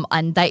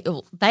 And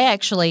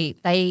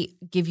they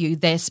give you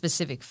their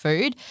specific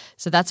food.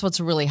 So that's what's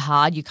really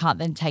hard. You can't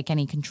then take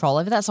any control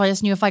over that. So I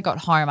just knew if I got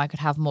home, I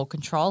could have more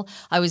control.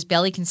 I was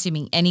barely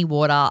consuming any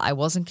water. I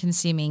wasn't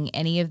consuming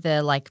any of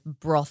the like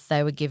broth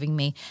they were giving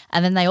me.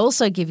 And then they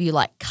also give you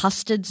like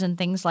custards and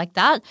things like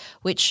that,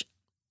 which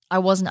I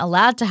wasn't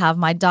allowed to have.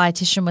 My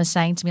dietitian was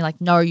saying to me like,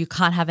 no, you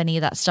can't have any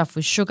of that stuff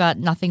with sugar,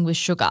 nothing with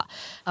sugar.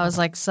 I was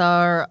like,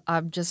 so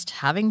I'm just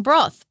having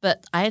broth.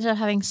 But I ended up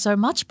having so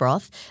much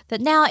broth that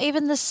now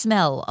even the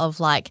smell of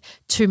like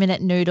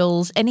 2-minute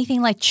noodles,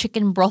 anything like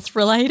chicken broth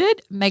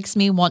related makes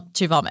me want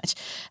to vomit.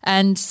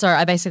 And so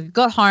I basically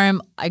got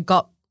home, I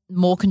got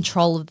more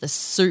control of the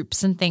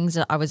soups and things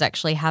that I was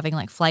actually having,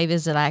 like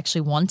flavors that I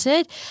actually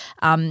wanted.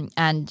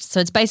 And so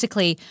it's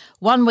basically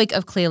 1 week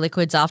of clear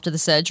liquids after the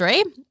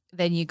surgery.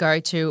 Then you go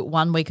to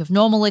 1 week of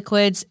normal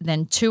liquids,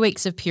 then 2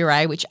 weeks of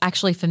puree, which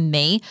actually for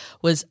me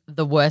was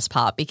the worst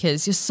part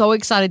because you're so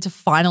excited to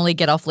finally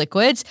get off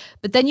liquids.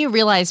 But then you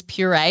realize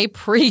puree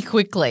pretty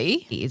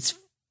quickly is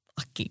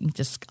fucking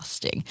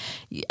disgusting.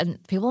 And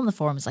people on the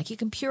forums like, you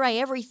can puree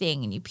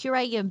everything and you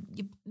puree your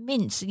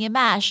mince and your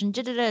mash and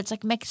da-da-da. It's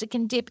like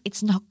Mexican dip.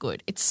 It's not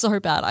good. It's so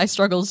bad. I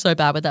struggled so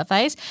bad with that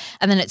phase.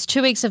 And then it's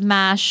 2 weeks of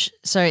mash.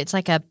 So it's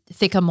like a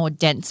thicker, more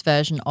dense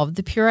version of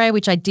the puree,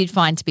 which I did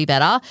find to be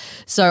better.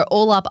 So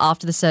all up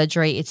after the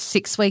surgery, it's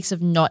 6 weeks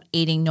of not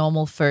eating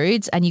normal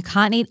foods and you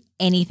can't eat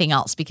anything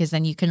else because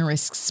then you can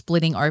risk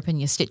splitting open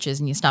your stitches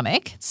in your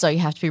stomach. So you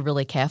have to be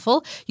really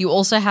careful. You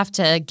also have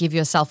to give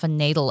yourself a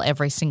needle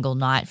every single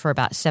night for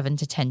about 7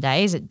 to 10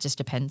 days. It just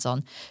depends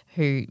on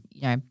who,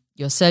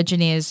 your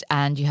surgeon is,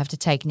 and you have to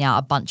take now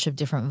a bunch of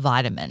different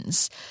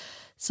vitamins.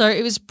 So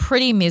it was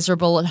pretty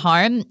miserable at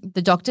home.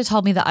 The doctor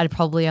told me that I'd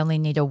probably only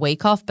need a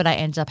week off, but I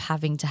ended up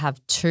having to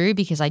have 2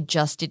 because I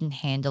just didn't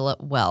handle it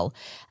well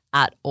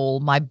at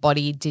all. My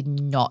body did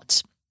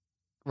not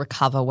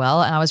recover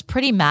well. And I was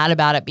pretty mad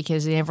about it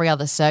because in every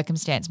other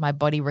circumstance, my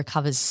body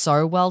recovers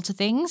so well to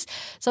things.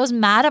 So I was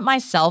mad at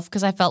myself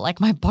because I felt like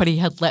my body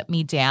had let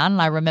me down.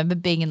 And I remember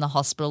being in the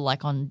hospital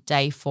like on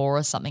day 4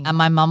 or something, and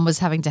my mum was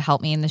having to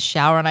help me in the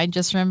shower. And I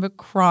just remember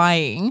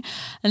crying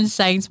and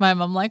saying to my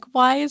mum, like,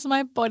 why is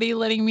my body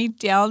letting me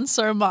down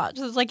so much?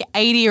 There's like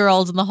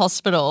 80-year-olds in the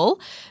hospital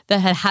that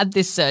had had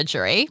this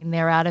surgery and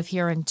they're out of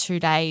here in 2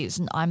 days.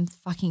 And I'm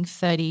fucking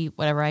 30,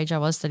 whatever age I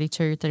was,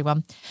 32,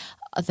 31.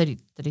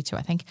 32,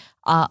 I think,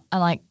 and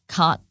like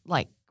can't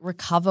like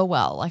recover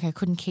well. Like I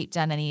couldn't keep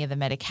down any of the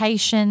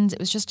medications. It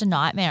was just a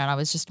nightmare and I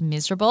was just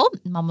miserable.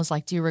 Mum was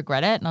like, do you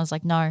regret it? And I was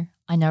like, no,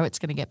 I know it's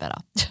going to get better.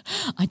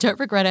 I don't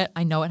regret it.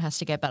 I know it has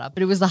to get better.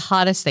 But it was the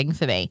hardest thing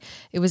for me.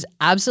 It was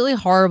absolutely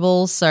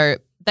horrible. So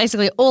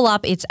basically all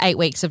up, it's 8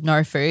 weeks of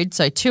no food.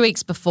 So 2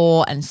 weeks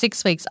before and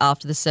 6 weeks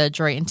after the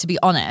surgery. And to be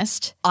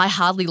honest, I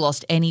hardly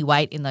lost any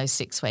weight in those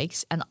 6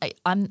 weeks. And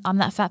I'm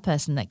that fat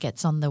person that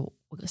gets on the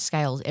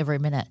scales every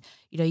minute.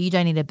 You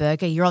don't eat a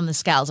burger, you're on the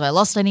scales. Have I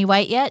lost any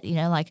weight yet?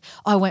 Like,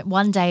 I went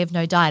 1 day of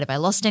no diet. Have I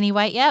lost any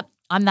weight yet?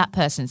 I'm that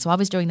person. So I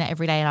was doing that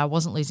every day and I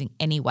wasn't losing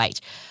any weight.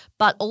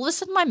 But all of a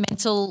sudden my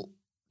mental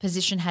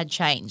position had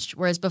changed.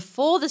 Whereas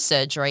before the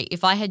surgery,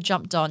 if I had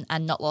jumped on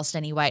and not lost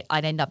any weight,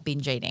 I'd end up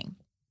binge eating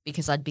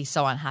because I'd be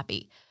so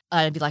unhappy.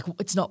 I'd be like,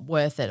 it's not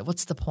worth it.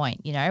 What's the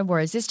point?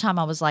 Whereas this time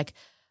I was like,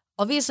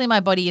 obviously my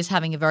body is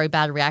having a very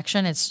bad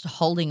reaction. It's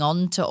holding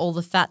on to all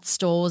the fat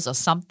stores or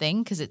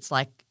something because it's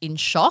like in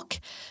shock.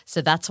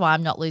 So that's why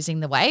I'm not losing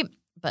the weight.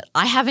 But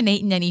I haven't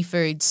eaten any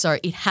food, so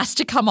it has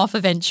to come off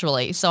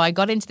eventually. So I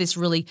got into this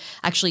really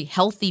actually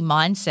healthy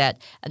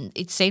mindset, and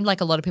it seemed like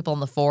a lot of people on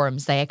the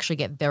forums, they actually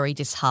get very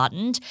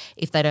disheartened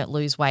if they don't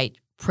lose weight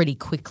pretty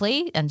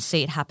quickly and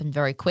see it happen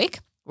very quick.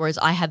 Whereas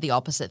I had the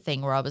opposite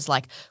thing where I was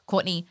like,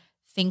 Courtney,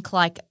 think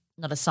like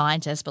not a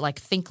scientist, but like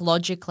think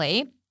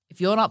logically.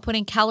 If you're not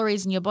putting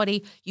calories in your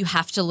body, you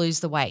have to lose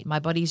the weight. My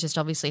body's just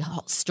obviously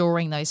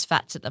storing those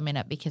fats at the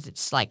minute because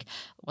it's like,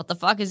 what the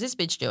fuck is this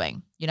bitch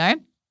doing,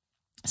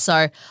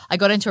 So I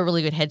got into a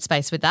really good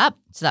headspace with that.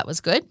 So that was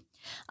good.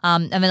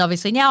 And then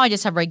obviously now I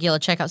just have regular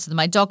checkups with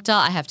my doctor.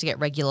 I have to get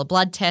regular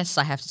blood tests.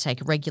 I have to take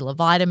regular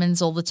vitamins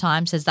all the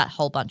time. So there's that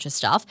whole bunch of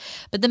stuff.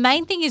 But the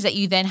main thing is that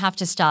you then have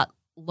to start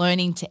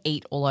learning to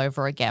eat all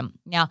over again.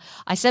 Now,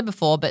 I said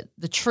before, but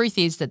the truth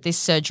is that this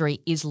surgery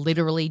is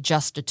literally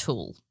just a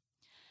tool.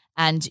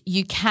 And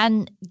you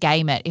can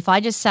game it. If I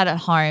just sat at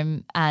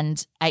home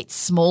and ate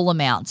small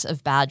amounts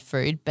of bad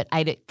food but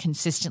ate it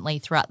consistently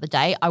throughout the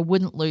day, I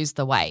wouldn't lose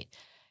the weight.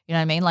 You know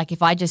what I mean? Like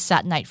if I just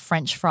sat and ate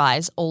French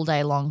fries all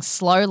day long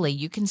slowly,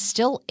 you can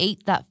still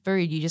eat that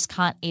food. You just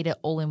can't eat it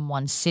all in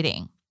one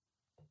sitting.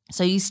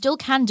 So you still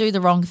can do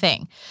the wrong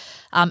thing.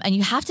 And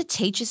you have to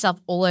teach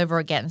yourself all over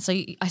again. So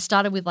I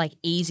started with like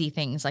easy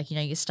things like,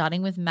 you're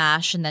starting with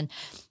mash and then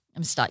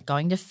I'm start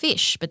going to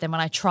fish. But then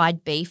when I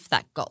tried beef,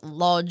 that got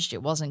lodged.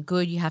 It wasn't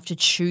good. You have to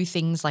chew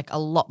things like a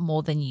lot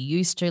more than you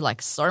used to,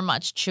 like so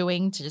much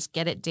chewing to just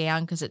get it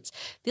down because it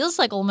feels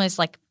like almost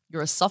like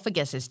your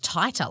esophagus is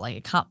tighter, like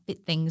it can't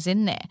fit things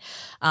in there.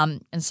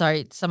 And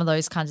so some of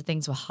those kinds of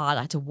things were hard.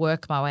 I had to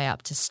work my way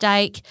up to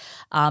steak.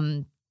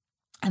 And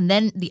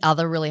then the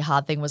other really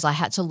hard thing was I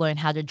had to learn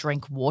how to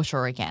drink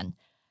water again.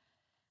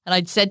 And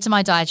I'd said to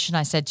my dietitian,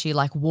 I said to you,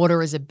 like,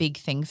 water is a big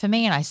thing for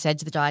me. And I said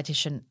to the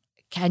dietitian,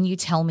 can you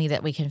tell me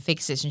that we can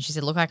fix this? And she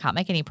said, look, I can't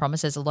make any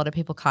promises. A lot of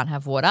people can't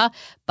have water,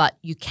 but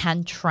you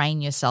can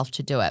train yourself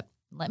to do it.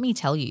 Let me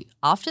tell you,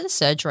 after the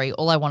surgery,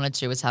 all I wanted to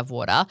do was have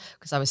water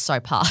because I was so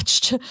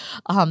parched,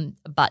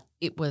 but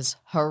it was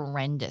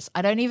horrendous.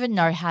 I don't even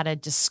know how to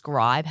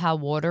describe how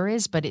water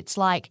is, but it's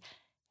like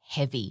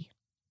heavy.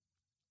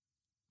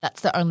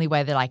 That's the only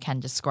way that I can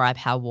describe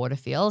how water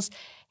feels.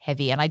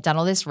 Heavy. And I'd done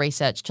all this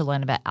research to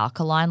learn about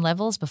alkaline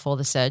levels before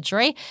the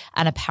surgery,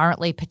 and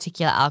apparently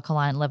particular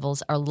alkaline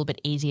levels are a little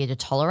bit easier to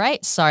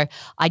tolerate. So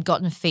I'd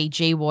gotten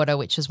Fiji water,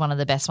 which was one of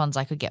the best ones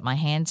I could get my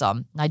hands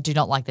on. I do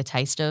not like the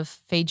taste of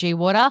Fiji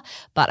water,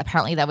 but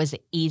apparently that was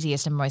the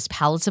easiest and most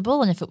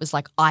palatable. And if it was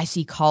like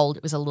icy cold,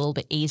 it was a little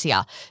bit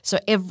easier. So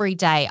every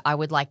day I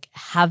would like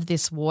have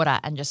this water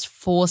and just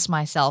force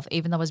myself,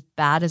 even though as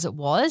bad as it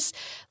was,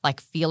 like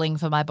feeling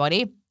for my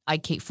body, I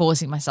keep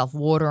forcing myself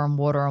water and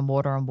water and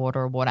water and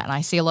water and water. And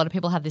I see a lot of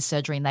people have this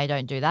surgery and they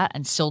don't do that.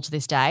 And still to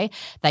this day,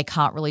 they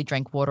can't really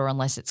drink water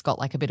unless it's got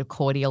like a bit of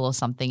cordial or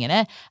something in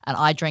it. And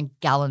I drink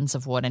gallons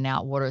of water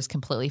now. Water is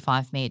completely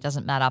fine for me. It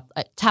doesn't matter.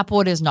 Tap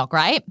water is not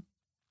great.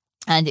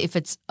 And if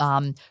it's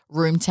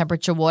room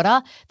temperature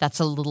water,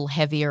 that's a little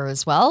heavier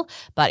as well.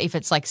 But if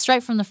it's like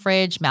straight from the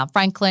fridge, Mount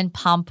Franklin,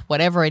 pump,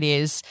 whatever it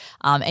is,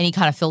 any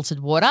kind of filtered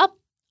water,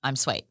 I'm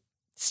sweet.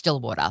 Still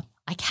water.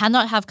 I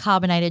cannot have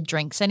carbonated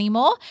drinks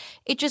anymore.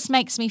 It just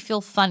makes me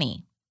feel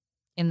funny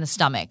in the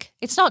stomach.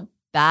 It's not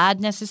bad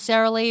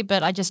necessarily,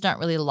 but I just don't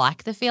really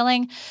like the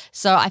feeling.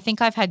 So I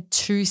think I've had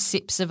 2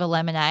 sips of a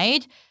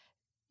lemonade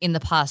in the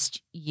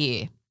past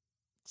year.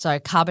 So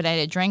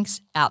carbonated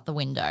drinks out the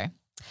window.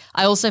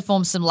 I also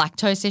formed some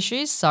lactose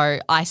issues. So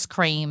ice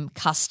cream,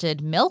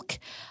 custard, milk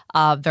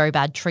are very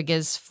bad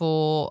triggers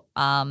for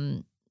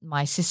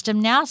my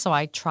system now, so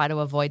I try to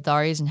avoid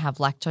those and have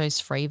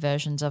lactose-free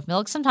versions of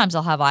milk. Sometimes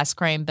I'll have ice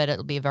cream, but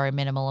it'll be a very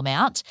minimal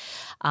amount.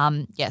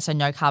 So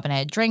no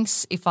carbonated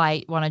drinks. If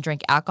I want to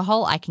drink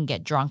alcohol, I can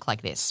get drunk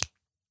like this.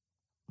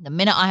 The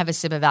minute I have a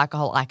sip of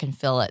alcohol, I can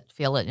feel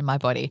it in my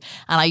body.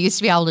 And I used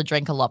to be able to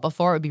drink a lot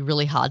before. It would be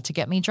really hard to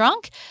get me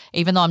drunk.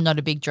 Even though I'm not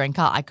a big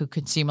drinker, I could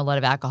consume a lot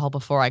of alcohol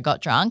before I got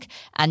drunk.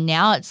 And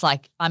now it's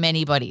like I'm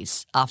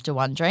anybody's after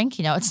one drink.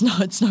 It's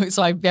not.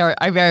 So I very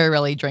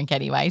rarely drink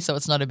anyway, so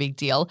it's not a big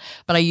deal.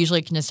 But I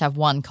usually can just have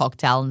one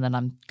cocktail and then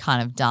I'm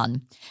kind of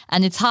done.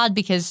 And it's hard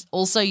because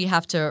also you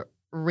have to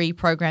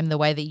reprogram the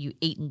way that you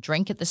eat and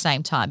drink at the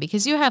same time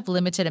because you have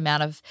limited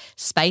amount of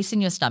space in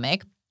your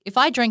stomach. If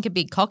I drink a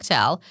big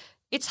cocktail,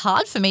 it's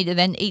hard for me to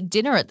then eat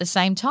dinner at the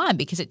same time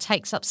because it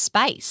takes up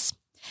space.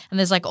 And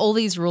there's like all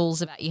these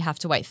rules about you have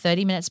to wait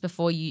 30 minutes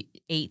before you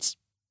eat.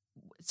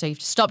 So you have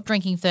to stop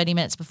drinking 30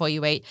 minutes before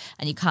you eat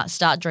and you can't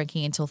start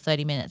drinking until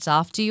 30 minutes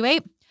after you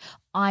eat.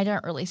 I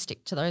don't really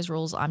stick to those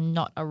rules. I'm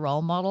not a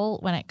role model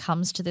when it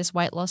comes to this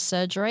weight loss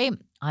surgery.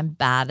 I'm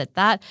bad at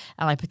that,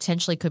 and I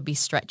potentially could be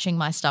stretching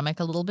my stomach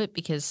a little bit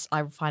because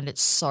I find it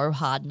so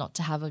hard not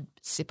to have a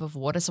sip of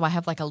water. So I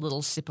have like a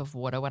little sip of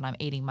water when I'm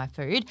eating my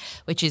food,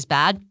 which is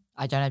bad.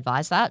 I don't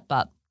advise that,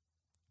 but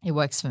it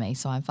works for me,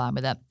 so I'm fine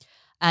with it.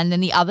 And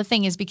then the other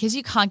thing is because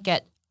you can't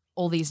get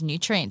all these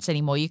nutrients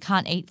anymore, you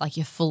can't eat like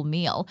your full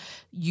meal,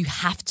 you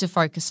have to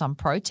focus on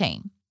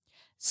protein.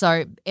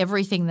 So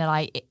everything that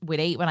I would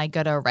eat when I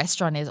go to a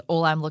restaurant is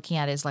all I'm looking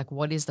at is like,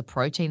 what is the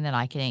protein that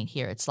I can eat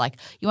here? It's like,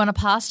 you want a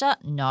pasta?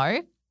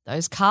 No.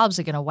 Those carbs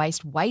are going to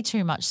waste way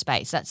too much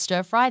space. That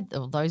stir-fried,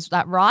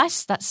 that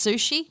rice, that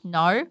sushi?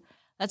 No.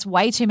 That's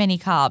way too many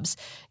carbs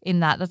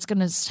in that. That's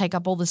going to take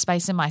up all the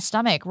space in my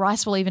stomach.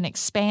 Rice will even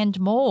expand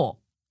more.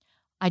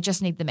 I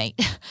just need the meat.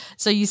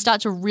 So you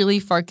start to really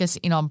focus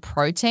in on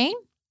protein.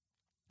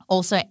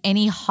 Also,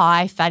 any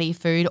high fatty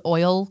food,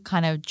 oil,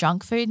 kind of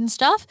junk food and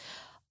stuff,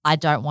 I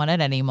don't want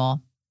it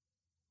anymore,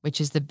 which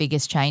is the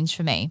biggest change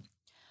for me.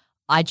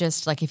 I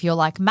just like if you're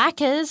like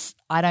Macca's,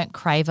 I don't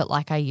crave it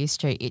like I used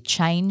to. It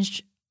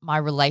changed my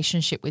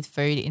relationship with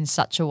food in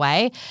such a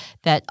way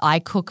that I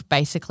cook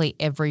basically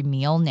every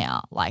meal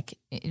now,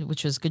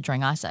 which was good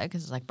during ISO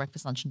because it's like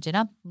breakfast, lunch and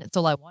dinner. That's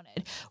all I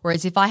wanted.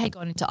 Whereas if I had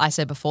gone into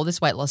ISO before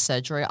this weight loss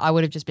surgery, I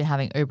would have just been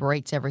having Uber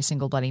Eats every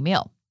single bloody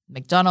meal.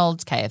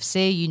 McDonald's,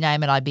 KFC, you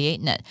name it, I'd be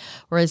eating it.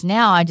 Whereas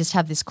now I just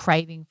have this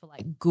craving for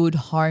like good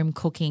home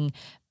cooking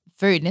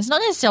food. And it's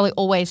not necessarily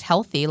always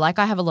healthy. Like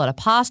I have a lot of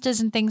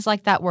pastas and things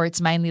like that where it's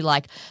mainly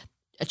like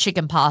a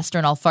chicken pasta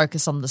and I'll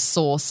focus on the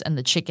sauce and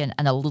the chicken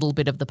and a little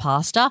bit of the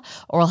pasta,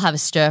 or I'll have a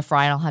stir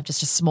fry and I'll have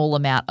just a small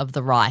amount of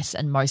the rice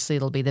and mostly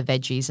it'll be the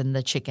veggies and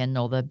the chicken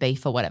or the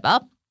beef or whatever.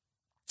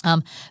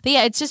 But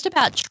yeah, it's just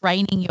about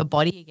training your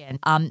body again.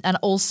 And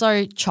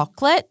also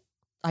chocolate.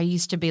 I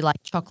used to be like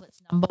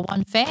chocolate's number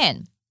one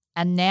fan,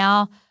 and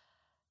now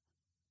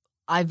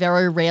I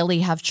very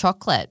rarely have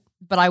chocolate.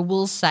 But I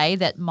will say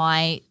that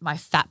my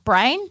fat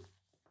brain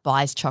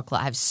buys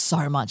chocolate. I have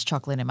so much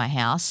chocolate in my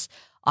house.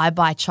 I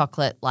buy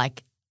chocolate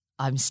like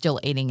I'm still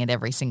eating it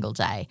every single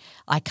day.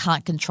 I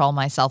can't control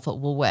myself at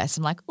Woolworths.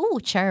 I'm like, ooh,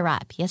 cherry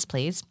ripe. Yes,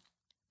 please.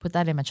 Put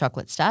that in my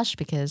chocolate stash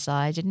because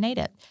I didn't eat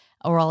it.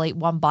 Or I'll eat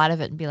one bite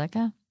of it and be like,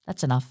 oh,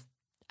 that's enough.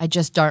 I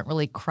just don't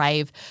really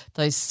crave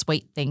those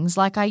sweet things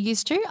like I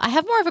used to. I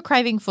have more of a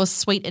craving for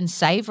sweet and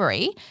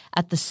savory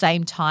at the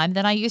same time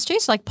than I used to.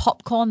 So like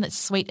popcorn that's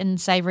sweet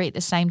and savory at the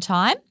same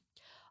time.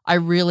 I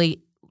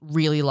really,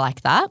 really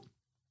like that.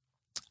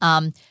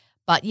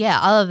 But yeah,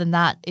 other than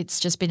that, it's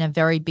just been a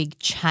very big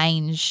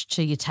change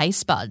to your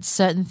taste buds.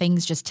 Certain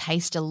things just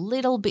taste a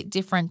little bit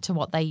different to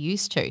what they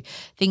used to.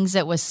 Things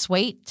that were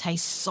sweet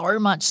taste so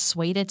much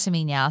sweeter to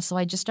me now, so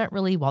I just don't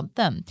really want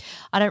them.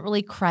 I don't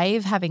really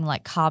crave having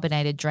like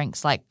carbonated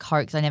drinks like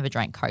Coke. I never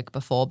drank Coke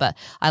before, but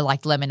I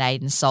like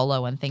lemonade and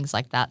Solo and things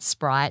like that,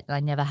 Sprite. I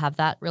never have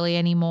that really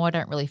anymore. I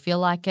don't really feel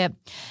like it.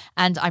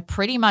 And I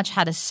pretty much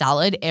had a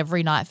salad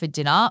every night for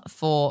dinner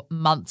for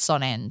months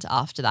on end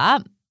after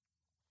that.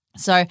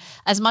 So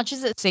as much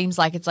as it seems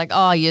like it's like,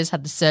 oh, you just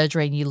had the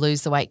surgery and you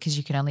lose the weight because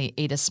you can only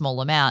eat a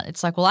small amount,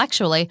 it's like, well,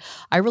 actually,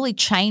 I really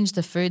changed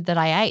the food that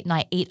I ate and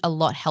I eat a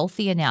lot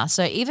healthier now.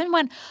 So even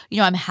when,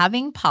 I'm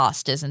having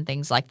pastas and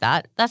things like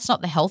that, that's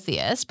not the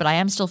healthiest, but I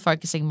am still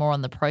focusing more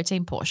on the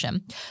protein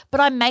portion.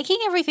 But I'm making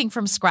everything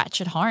from scratch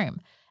at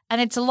home,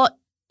 and it's a lot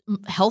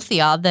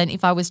healthier than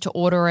if I was to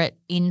order it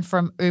in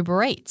from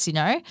Uber Eats,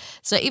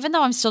 So even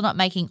though I'm still not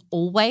making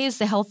always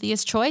the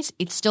healthiest choice,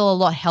 it's still a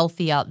lot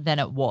healthier than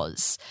it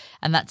was.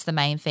 And that's the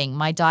main thing.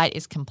 My diet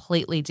is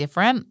completely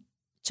different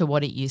to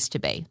what it used to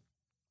be.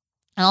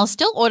 And I'll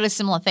still order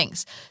similar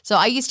things. So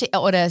I used to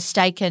order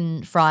steak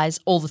and fries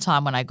all the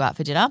time when I go out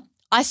for dinner.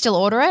 I still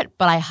order it,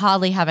 but I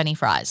hardly have any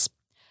fries.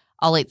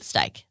 I'll eat the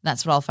steak.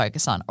 That's what I'll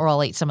focus on. Or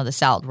I'll eat some of the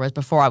salad, whereas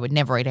before I would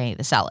never eat any of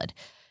the salad.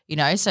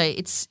 So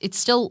it's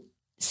still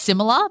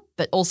similar,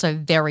 but also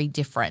very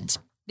different.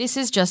 This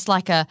is just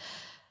like a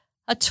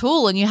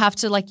tool, and you have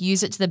to like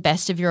use it to the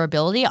best of your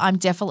ability. I'm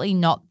definitely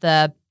not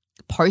the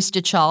poster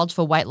child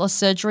for weight loss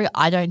surgery.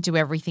 I don't do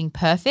everything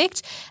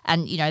perfect.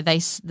 And,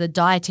 the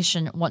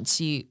dietitian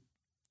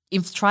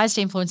tries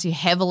to influence you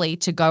heavily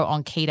to go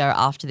on keto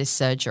after this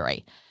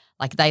surgery.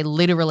 Like they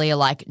literally are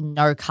like,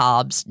 no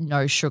carbs,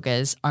 no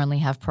sugars, only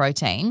have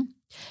protein.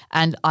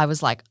 And I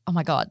was like, oh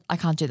my God, I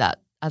can't do that.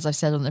 As I've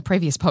said on the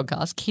previous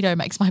podcast, keto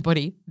makes my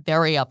body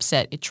very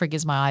upset. It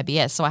triggers my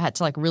IBS. So I had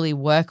to like really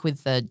work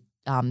with the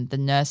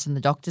nurse and the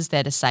doctors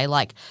there to say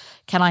like,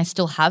 can I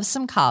still have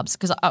some carbs?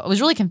 Because I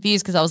was really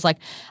confused because I was like,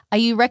 are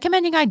you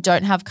recommending I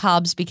don't have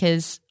carbs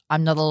because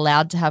I'm not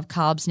allowed to have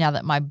carbs now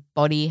that my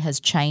body has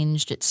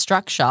changed its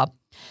structure?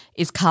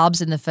 Is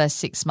carbs in the first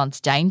 6 months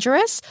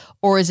dangerous,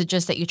 or is it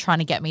just that you're trying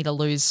to get me to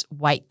lose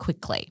weight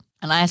quickly?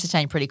 And I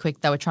ascertained pretty quick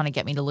they were trying to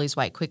get me to lose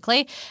weight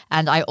quickly.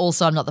 And I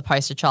also am not the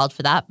poster child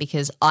for that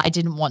because I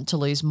didn't want to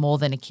lose more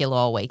than 1 kilo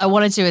a week. I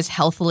wanted to as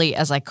healthily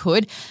as I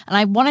could, and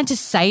I wanted to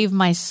save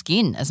my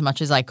skin as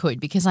much as I could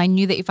because I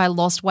knew that if I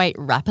lost weight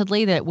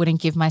rapidly that it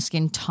wouldn't give my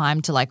skin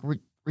time to like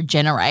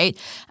regenerate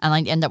and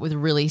I'd end up with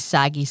really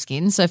saggy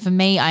skin. So for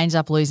me, I ended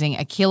up losing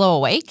 1 kilo a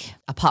week.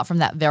 Apart from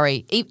that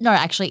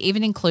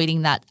even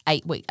including that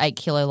 8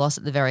 kilo loss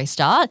at the very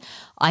start,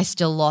 I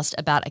still lost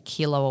about 1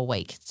 kilo a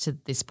week to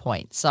this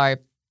point. So,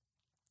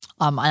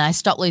 and I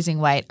stopped losing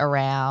weight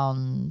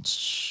around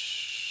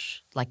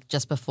like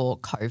just before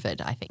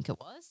COVID, I think it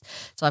was.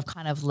 So I've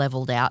kind of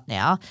leveled out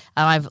now,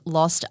 and I've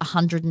lost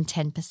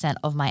 110%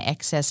 of my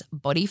excess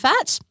body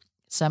fat.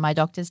 So my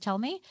doctors tell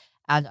me.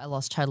 And I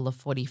lost a total of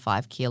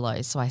 45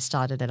 kilos. So I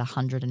started at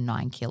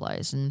 109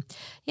 kilos. And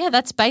yeah,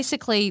 that's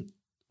basically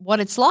what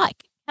it's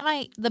like.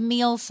 The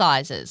meal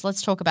sizes,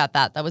 let's talk about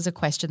that. That was a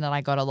question that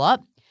I got a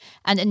lot.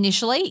 And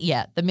initially,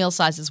 the meal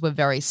sizes were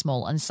very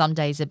small, and some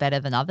days are better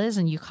than others.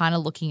 And you're kind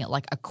of looking at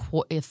like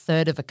a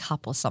third of a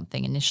cup or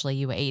something initially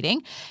you were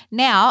eating.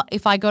 Now,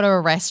 if I go to a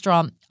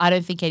restaurant, I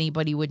don't think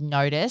anybody would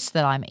notice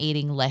that I'm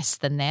eating less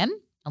than them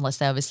unless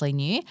they obviously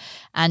knew.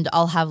 And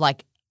I'll have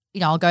like,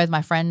 I'll go with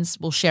my friends,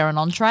 we'll share an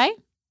entree.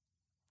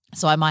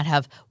 So I might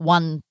have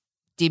one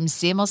dim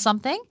sim or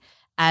something,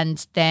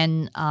 and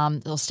then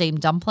or steamed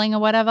dumpling or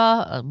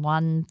whatever,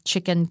 one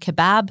chicken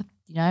kebab,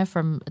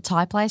 from a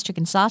Thai place,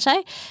 chicken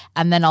satay,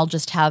 and then I'll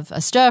just have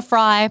a stir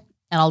fry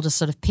and I'll just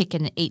sort of pick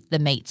and eat the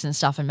meats and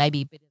stuff and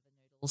maybe a bit of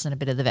the noodles and a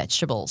bit of the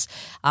vegetables.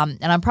 And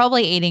I'm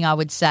probably eating, I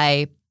would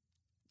say,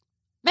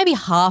 maybe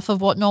half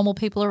of what normal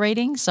people are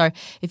eating. So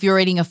if you're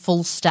eating a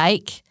full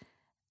steak,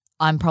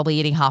 I'm probably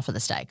eating half of the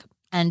steak.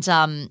 And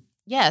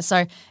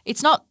so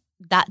it's not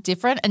that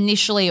different.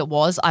 Initially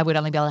I would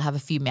only be able to have a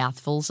few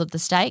mouthfuls of the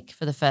steak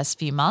for the first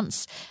few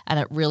months, and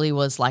it really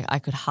was like I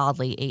could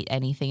hardly eat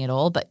anything at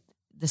all. But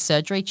the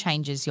surgery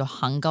changes your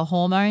hunger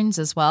hormones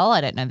as well.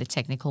 I don't know the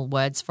technical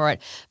words for it,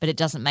 but it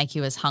doesn't make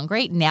you as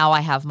hungry. Now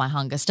I have my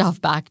hunger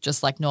stuff back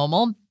just like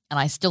normal. And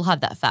I still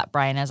have that fat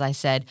brain, as I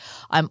said.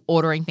 I'm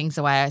ordering things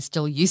the way I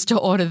still used to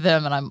order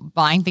them, and I'm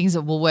buying things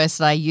at Woolworths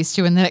that I used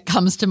to, and then it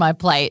comes to my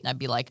plate and I'd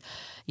be like,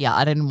 yeah,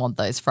 I didn't want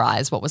those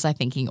fries. What was I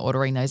thinking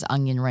ordering those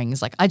onion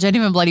rings? Like, I don't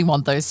even bloody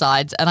want those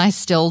sides, and I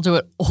still do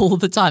it all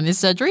the time. This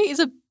surgery is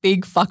a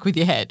big fuck with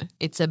your head.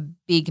 It's a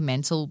big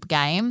mental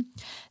game.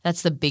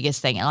 That's the biggest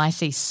thing. And I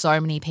see so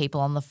many people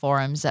on the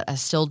forums that are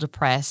still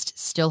depressed,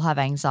 still have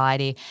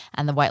anxiety,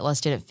 and the weight loss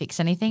didn't fix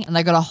anything. And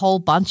they've got a whole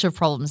bunch of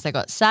problems. They've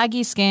got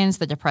saggy skins.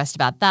 They're depressed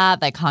about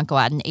that. They can't go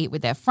out and eat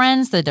with their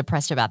friends. They're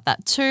depressed about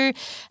that too. And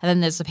then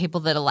there's the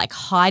people that are like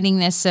hiding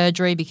their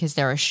surgery because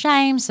they're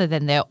ashamed. So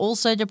then they're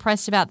also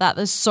depressed about that.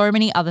 There's so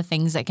many other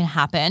things that can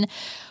happen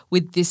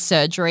with this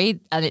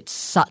surgery, and it's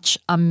such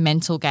a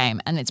mental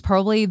game, and it's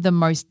probably the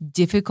most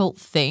difficult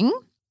thing,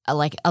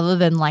 like other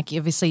than like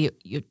obviously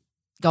you're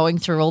going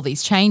through all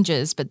these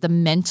changes, but the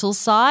mental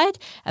side,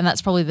 and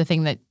that's probably the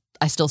thing that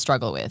I still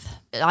struggle with.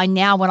 When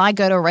I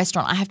go to a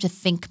restaurant, I have to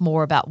think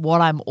more about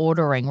what I'm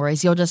ordering,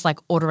 whereas you're just like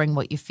ordering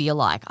what you feel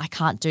like. I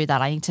can't do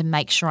that. I need to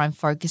make sure I'm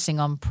focusing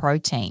on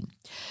protein,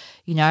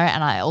 and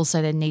I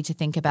also then need to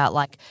think about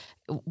like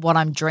what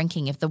I'm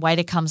drinking. If the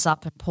waiter comes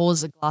up and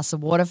pours a glass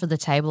of water for the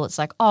table, it's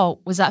like, oh,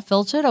 was that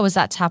filtered or was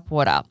that tap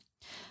water?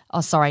 Oh,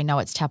 sorry, no,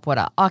 it's tap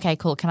water. Okay,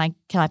 cool. Can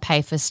I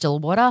pay for still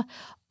water?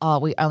 Oh,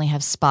 we only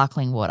have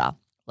sparkling water.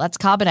 That's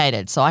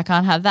carbonated, so I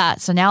can't have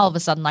that. So now all of a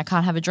sudden I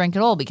can't have a drink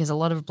at all because a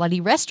lot of bloody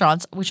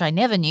restaurants, which I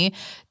never knew,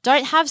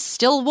 don't have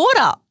still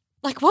water.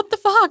 Like, what the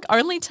fuck?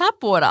 Only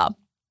tap water.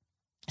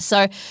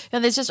 So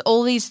there's just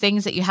all these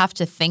things that you have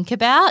to think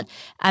about.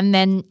 And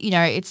then,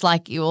 it's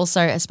like you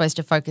also are supposed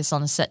to focus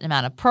on a certain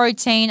amount of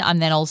protein. I'm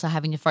then also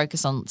having to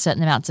focus on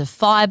certain amounts of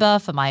fiber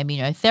for my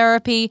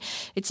immunotherapy.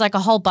 It's like a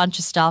whole bunch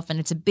of stuff, and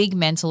it's a big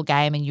mental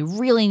game, and you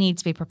really need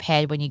to be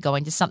prepared when you go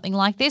into something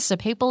like this. So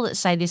people that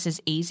say this is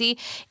easy,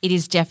 it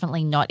is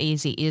definitely not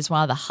easy. It is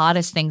one of the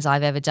hardest things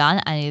I've ever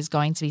done, and it is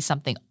going to be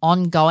something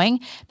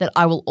ongoing that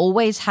I will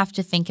always have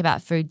to think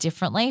about food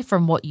differently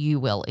from what you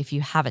will if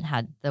you haven't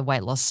had the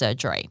weight loss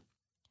surgery.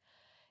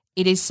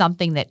 It is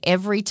something that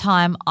every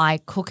time I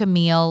cook a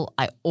meal,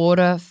 I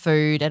order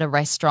food at a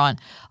restaurant,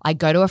 I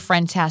go to a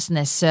friend's house and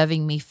they're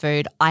serving me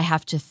food, I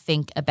have to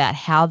think about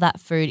how that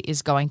food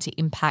is going to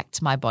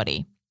impact my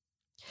body.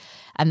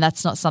 And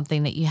that's not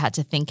something that you had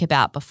to think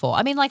about before.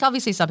 I mean, like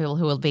obviously some people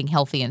who are being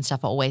healthy and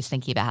stuff are always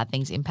thinking about how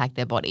things impact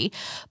their body,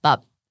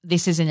 but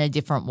this is in a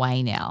different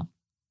way now.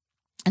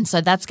 And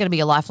so that's going to be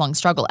a lifelong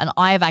struggle. And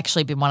I have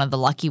actually been one of the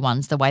lucky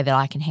ones, the way that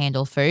I can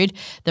handle food.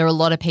 There are a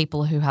lot of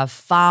people who have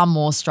far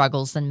more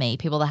struggles than me,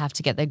 people that have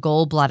to get their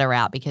gallbladder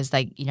out because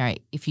they,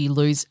 if you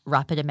lose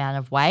rapid amount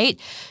of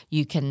weight,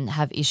 you can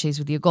have issues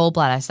with your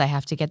gallbladder. So they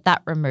have to get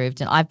that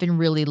removed. And I've been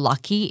really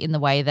lucky in the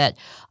way that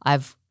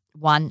I've,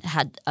 one,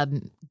 had a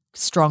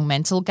strong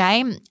mental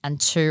game, and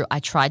two,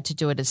 I tried to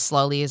do it as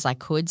slowly as I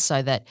could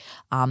so that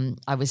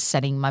I was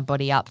setting my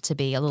body up to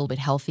be a little bit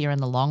healthier in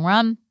the long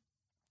run.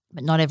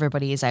 But not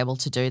everybody is able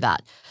to do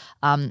that.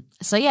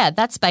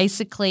 That's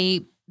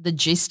basically the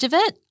gist of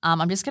it.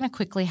 I'm just going to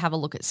quickly have a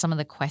look at some of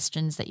the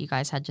questions that you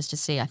guys had just to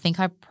see. I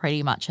think I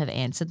pretty much have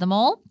answered them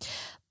all,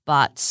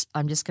 but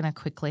I'm just going to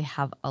quickly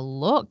have a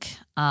look.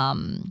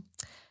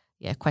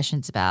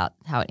 Questions about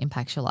how it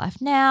impacts your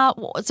life. Now,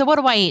 so what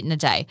do I eat in a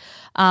day?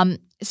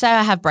 Say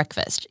I have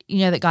breakfast. You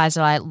know that, guys,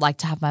 that I like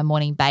to have my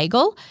morning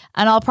bagel,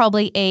 and I'll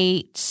probably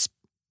eat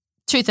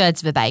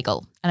 2/3 of a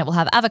bagel, and it will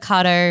have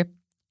avocado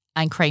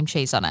and cream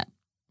cheese on it.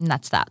 And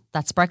that's that.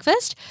 That's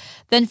breakfast.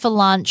 Then for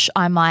lunch,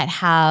 I might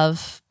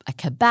have a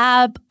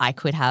kebab. I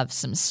could have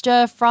some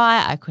stir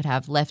fry. I could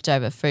have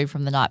leftover food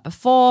from the night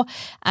before.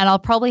 And I'll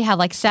probably have,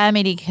 like, say I'm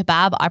eating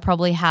kebab, I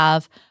probably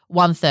have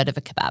 1/3 of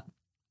a kebab.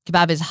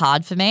 Kebab is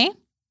hard for me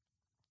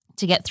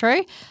to get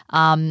through.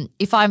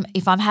 If I'm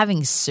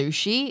having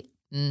sushi,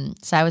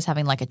 say I was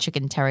having like a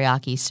chicken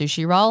teriyaki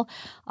sushi roll,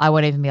 I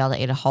won't even be able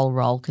to eat a whole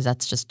roll because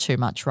that's just too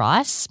much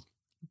rice.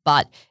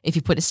 But if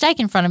you put a steak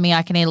in front of me,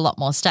 I can eat a lot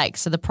more steak.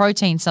 So the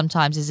protein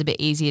sometimes is a bit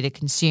easier to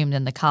consume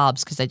than the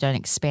carbs because they don't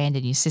expand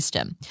in your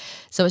system.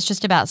 So it's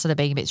just about sort of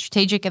being a bit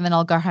strategic. And then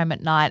I'll go home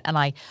at night and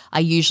I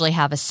usually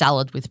have a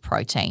salad with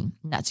protein.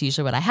 And that's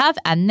usually what I have.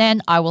 And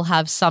then I will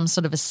have some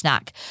sort of a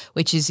snack,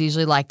 which is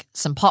usually like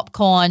some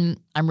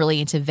popcorn. I'm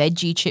really into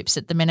veggie chips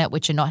at the minute,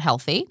 which are not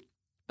healthy,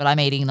 but I'm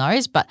eating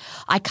those. But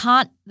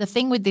the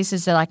thing with this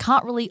is that I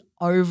can't really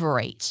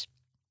overeat.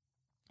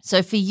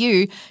 So for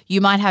you,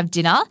 you might have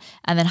dinner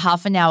and then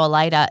half an hour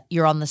later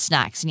you're on the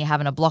snacks and you're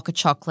having a block of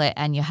chocolate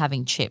and you're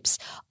having chips.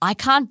 I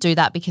can't do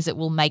that because it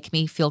will make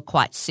me feel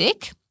quite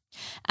sick.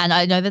 And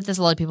I know that there's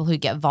a lot of people who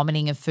get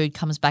vomiting if food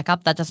comes back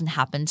up. That doesn't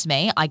happen to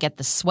me. I get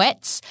the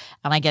sweats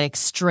and I get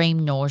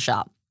extreme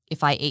nausea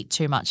if I eat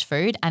too much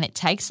food, and it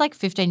takes like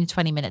 15 to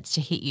 20 minutes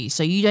to hit you.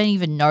 So you don't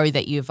even know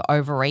that you've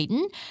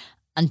overeaten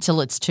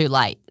until it's too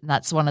late. And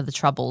that's one of the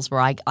troubles where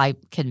I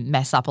can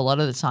mess up a lot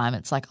of the time.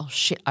 It's like, oh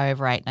shit, I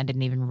overate and I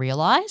didn't even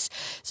realize.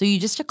 So you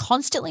just are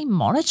constantly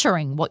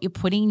monitoring what you're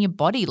putting in your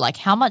body. Like,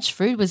 how much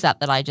food was that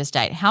I just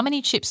ate? How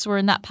many chips were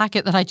in that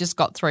packet that I just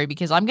got through?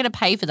 Because I'm going to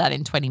pay for that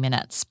in 20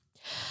 minutes.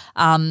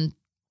 What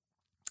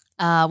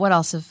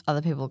else have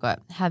other people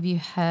got? Have you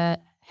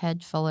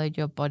head followed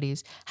your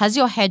body's? Has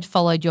your head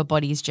followed your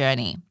body's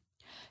journey?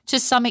 To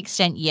some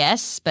extent,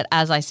 yes. But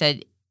as I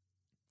said,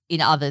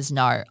 in others,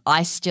 no.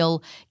 I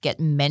still get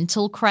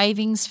mental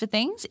cravings for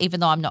things, even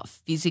though I'm not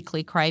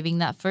physically craving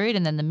that food.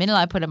 And then the minute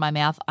I put it in my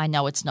mouth, I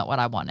know it's not what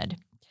I wanted.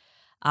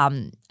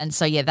 And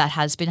so, yeah, that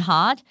has been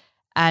hard.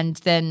 And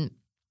then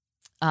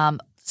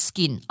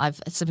skin.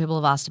 Some people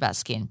have asked about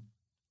skin.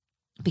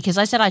 Because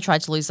I said I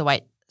tried to lose the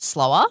weight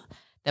slower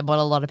than what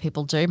a lot of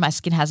people do, my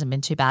skin hasn't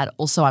been too bad.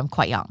 Also, I'm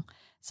quite young.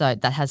 So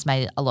that has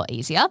made it a lot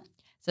easier.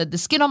 So the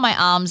skin on my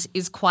arms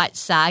is quite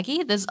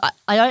saggy.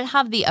 I don't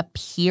have the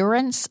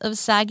appearance of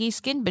saggy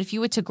skin, but if you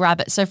were to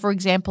grab it, so for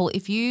example,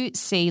 if you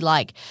see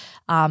like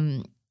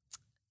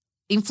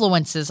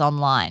influencers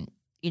online,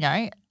 you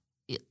know,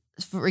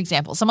 for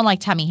example, someone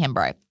like Tammy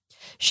Hembro,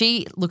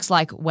 she looks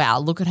like, wow,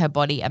 look at her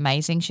body,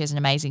 amazing. She has an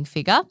amazing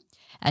figure.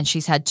 And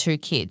she's had 2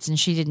 kids. And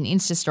she did an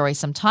Insta story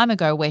some time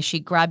ago where she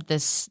grabbed the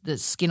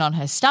skin on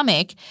her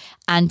stomach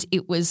and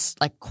it was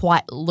like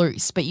quite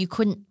loose, but you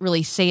couldn't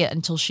really see it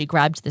until she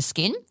grabbed the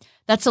skin.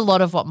 That's a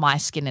lot of what my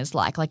skin is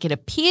like. Like, it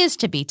appears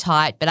to be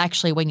tight, but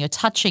actually when you're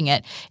touching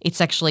it, it's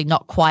actually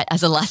not quite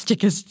as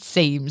elastic as it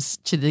seems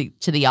to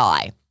the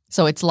eye.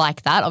 So it's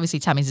like that. Obviously,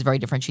 Tammy's is very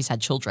different. She's had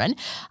children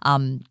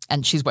and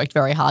she's worked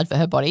very hard for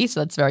her body. So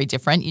that's very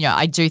different. You know,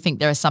 I do think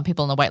there are some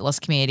people in the weight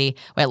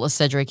loss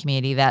surgery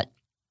community that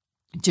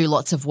do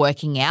lots of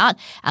working out,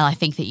 and I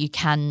think that you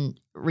can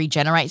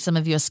regenerate some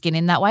of your skin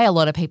in that way. A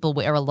lot of people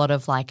wear a lot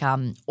of like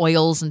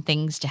oils and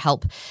things to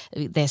help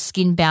their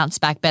skin bounce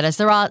back better.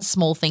 So there are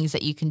small things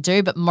that you can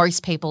do, but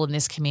most people in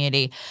this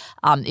community,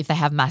 if they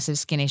have massive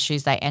skin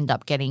issues, they end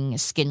up getting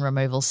skin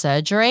removal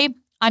surgery.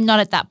 I'm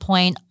not at that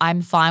point.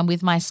 I'm fine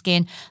with my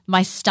skin.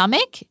 My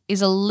stomach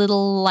is a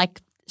little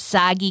like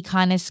saggy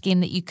kind of skin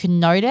that you can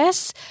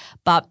notice.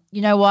 But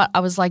you know what? I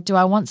was like, do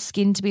I want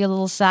skin to be a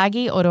little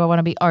saggy or do I want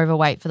to be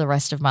overweight for the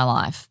rest of my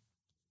life?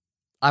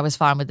 I was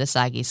fine with the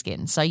saggy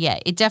skin. So yeah,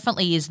 it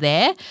definitely is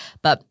there,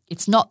 but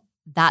it's not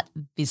that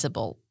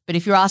visible. But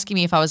if you're asking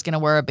me if I was going to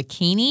wear a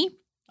bikini,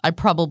 I'd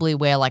probably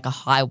wear like a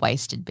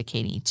high-waisted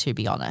bikini, to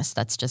be honest.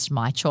 That's just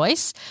my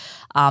choice.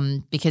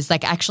 Because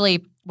like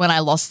actually when I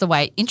lost the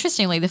weight,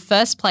 interestingly, the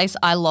first place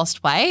I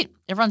lost weight,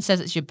 everyone says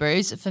it's your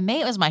boobs. For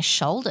me, it was my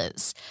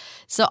shoulders.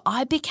 So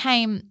I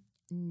became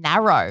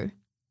narrow.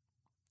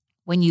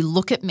 When you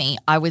look at me,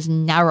 I was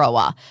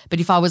narrower.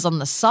 But if I was on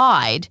the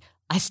side,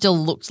 I still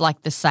looked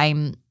like the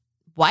same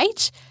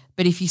weight.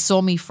 But if you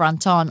saw me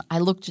front on, I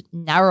looked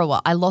narrower.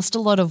 I lost a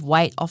lot of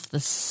weight off the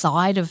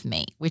side of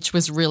me, which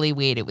was really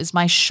weird. It was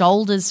my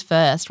shoulders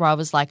first where I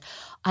was like,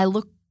 I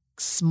look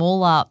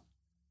smaller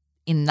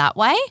in that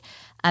way.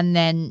 And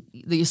then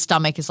your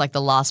stomach is like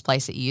the last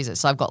place that you use it.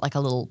 So I've got like a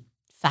little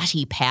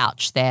fatty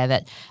pouch there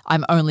that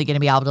I'm only going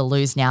to be able to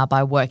lose now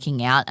by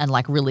working out and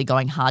like really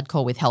going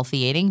hardcore with healthy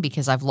eating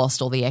because I've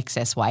lost all the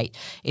excess weight.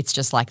 It's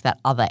just like that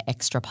other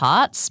extra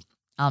parts.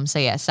 So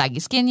yeah, saggy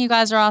skin you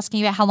guys are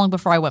asking about. How long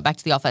before I went back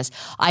to the office?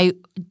 I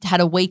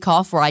had a week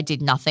off where I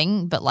did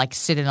nothing but like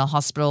sit in a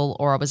hospital,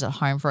 or I was at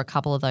home for a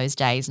couple of those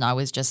days and I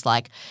was just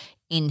like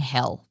in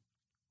hell.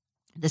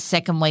 The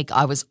second week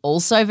I was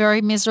also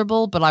very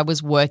miserable, but I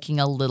was working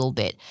a little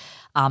bit.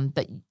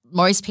 But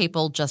most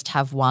people just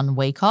have 1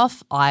 week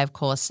off. I, of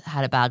course,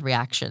 had a bad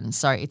reaction.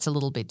 So it's a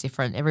little bit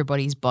different.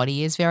 Everybody's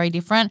body is very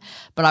different,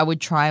 but I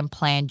would try and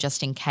plan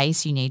just in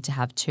case you need to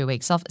have 2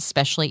 weeks off,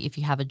 especially if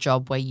you have a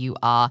job where you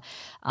are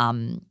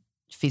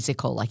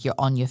physical, like you're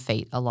on your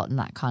feet a lot and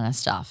that kind of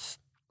stuff.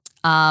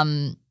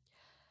 Yeah,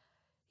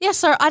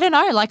 so I don't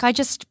know. Like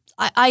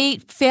I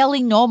eat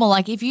fairly normal.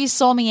 Like if you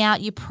saw me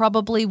out, you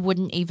probably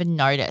wouldn't even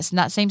notice. And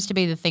that seems to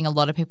be the thing a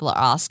lot of people are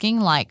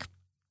asking, like,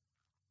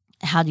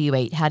 how do you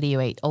eat? How do you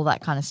eat? All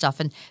that kind of stuff.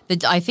 And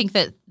I think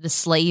that the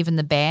sleeve and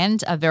the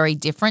band are very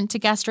different to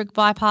gastric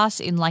bypass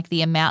in like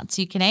the amounts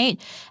you can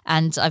eat.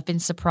 And I've been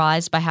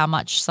surprised by how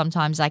much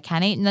sometimes I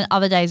can eat. And then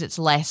other days it's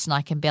less and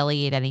I can barely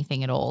eat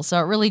anything at all. So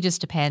it really just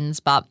depends.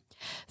 But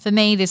for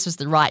me, this was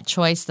the right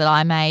choice that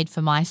I made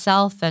for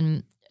myself.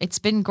 And it's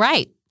been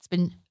great. It's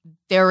been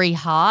very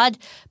hard,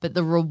 but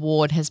the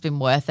reward has been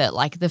worth it.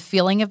 Like the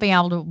feeling of being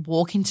able to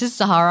walk into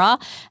Zara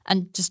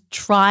and just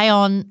try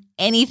on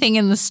anything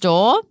in the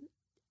store,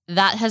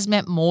 that has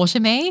meant more to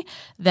me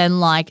than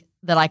like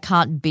that I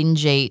can't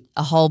binge eat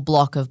a whole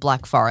block of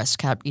Black Forest,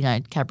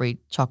 Cadbury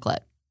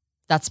chocolate.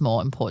 that's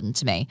more important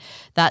to me.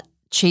 That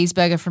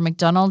cheeseburger from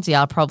McDonald's,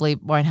 yeah, I probably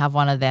won't have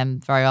one of them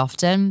very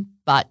often,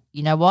 but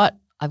you know what?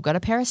 I've got a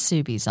pair of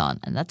Subies on,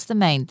 and that's the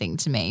main thing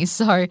to me.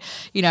 So,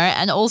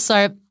 and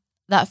also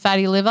that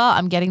fatty liver,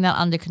 I'm getting that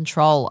under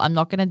control. I'm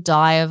not going to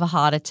die of a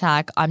heart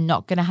attack. I'm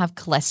not going to have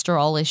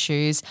cholesterol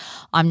issues.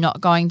 I'm not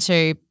going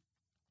to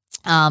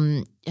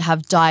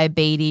have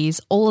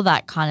diabetes, all of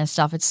that kind of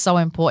stuff. It's so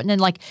important.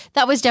 And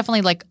that was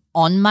definitely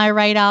on my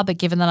radar, but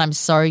given that I'm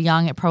so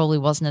young, it probably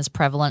wasn't as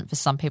prevalent for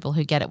some people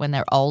who get it when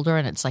they're older.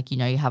 And it's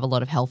you have a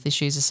lot of health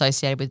issues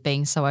associated with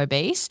being so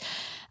obese.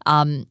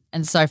 And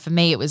so for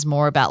me, it was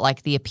more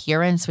about the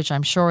appearance, which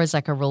I'm sure is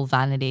a real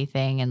vanity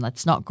thing. And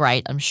that's not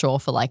great, I'm sure,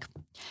 for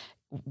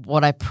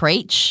what I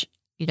preach,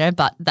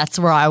 but that's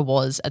where I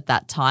was at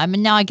that time.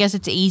 And now I guess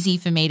it's easy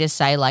for me to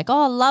say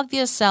oh, love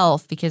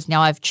yourself, because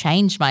now I've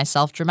changed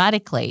myself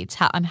dramatically.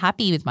 I'm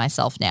happy with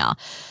myself now.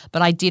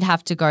 But I did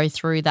have to go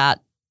through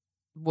that.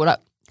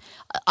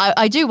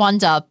 I do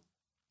wonder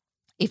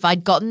if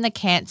I'd gotten the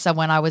cancer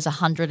when I was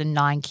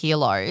 109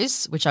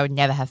 kilos, which I would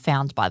never have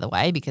found, by the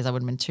way, because I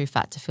would have been too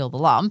fat to feel the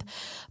lump.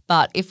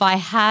 But if I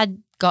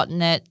had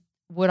gotten it,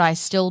 would I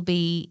still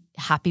be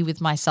happy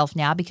with myself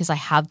now, because I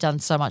have done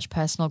so much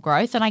personal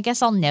growth? And I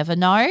guess I'll never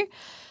know.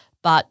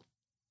 But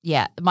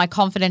yeah, my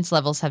confidence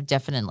levels have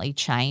definitely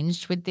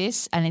changed with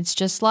this. And it's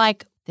just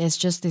there's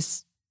just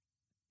this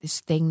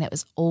thing that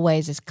was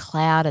always this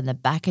cloud in the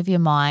back of your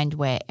mind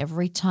where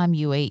every time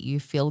you eat, you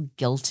feel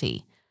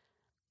guilty.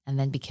 And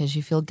then because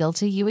you feel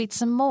guilty, you eat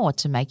some more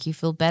to make you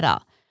feel better.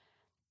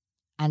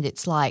 And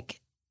it's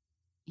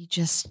you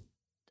just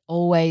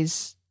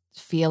always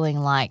feeling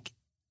like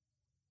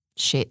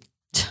shit,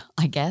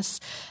 I guess.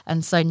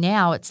 And so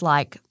now it's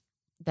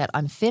that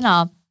I'm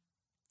thinner,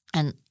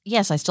 and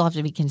yes, I still have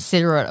to be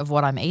considerate of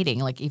what I'm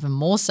eating, even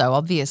more so,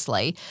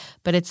 obviously.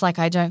 But it's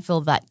I don't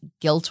feel that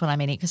guilt when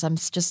I'm eating, because I'm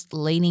just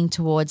leaning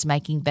towards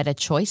making better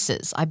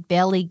choices. I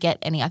barely get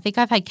any. I think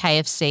I've had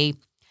KFC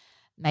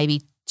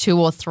maybe 2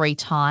 or 3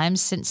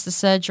 times since the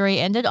surgery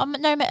ended. No,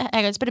 hang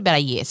on, it's been about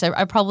a year. So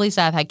I'd probably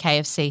say I've had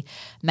KFC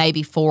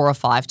maybe 4 or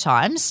 5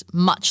 times,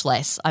 much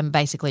less. I'm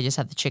basically just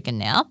have the chicken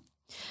now.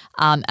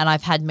 And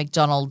I've had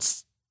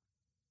McDonald's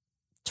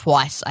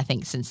twice, I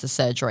think, since the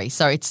surgery.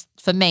 So it's,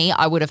 for me,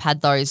 I would have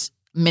had those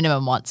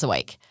minimum once a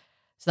week.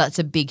 So that's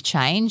a big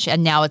change.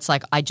 And now it's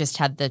I just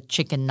had the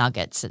chicken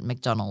nuggets at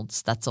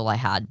McDonald's. That's all I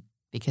had,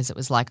 because it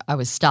was I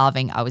was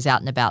starving. I was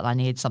out and about and I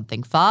needed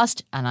something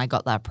fast, and I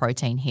got that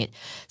protein hit.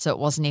 So it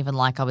wasn't even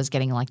I was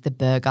getting the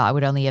burger. I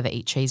would only ever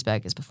eat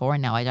cheeseburgers before,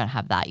 and now I don't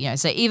have that.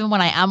 So even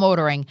when I am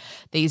ordering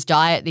these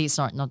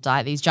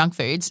junk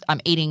foods,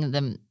 I'm eating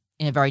them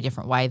in a very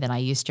different way than I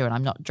used to, and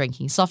I'm not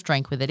drinking soft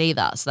drink with it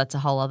either. So that's a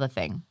whole other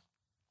thing.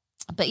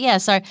 But yeah,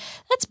 so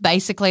that's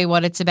basically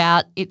what it's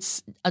about.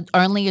 It's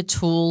only a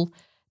tool.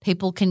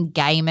 People can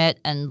game it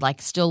and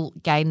still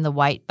gain the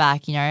weight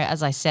back.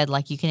 As I said,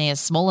 you can eat a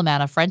small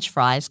amount of French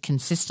fries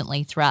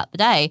consistently throughout the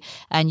day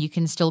and you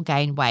can still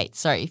gain weight.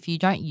 So if you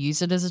don't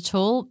use it as a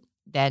tool,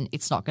 then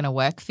it's not going to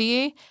work for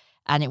you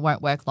and it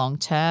won't work long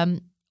term.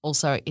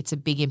 Also, it's a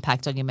big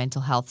impact on your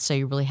mental health, so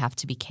you really have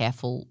to be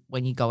careful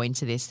when you go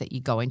into this, that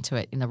you go into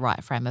it in the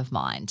right frame of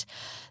mind.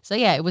 So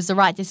yeah, it was the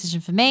right decision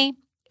for me.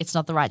 It's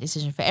not the right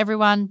decision for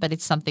everyone, but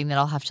it's something that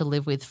I'll have to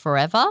live with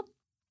forever,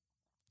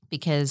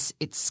 because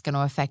it's going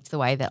to affect the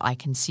way that I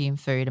consume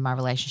food and my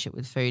relationship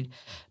with food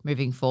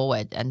moving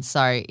forward. And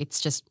so it's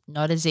just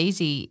not as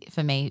easy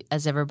for me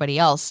as everybody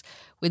else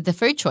with the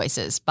food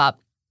choices, but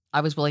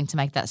I was willing to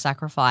make that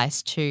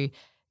sacrifice to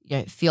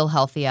feel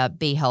healthier,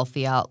 be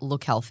healthier,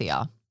 look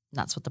healthier. And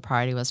that's what the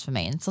priority was for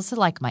me. And it's also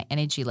my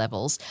energy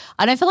levels.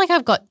 I don't feel like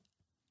I've got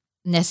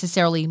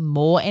necessarily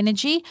more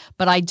energy,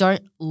 but I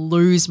don't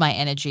lose my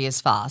energy as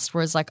fast.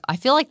 Whereas I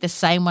feel the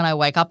same when I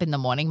wake up in the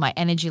morning, my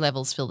energy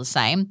levels feel the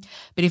same.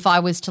 But if I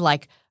was to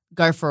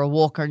go for a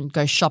walk or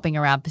go shopping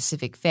around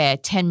Pacific Fair,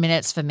 10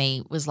 minutes for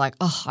me was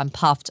oh, I'm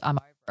puffed, I'm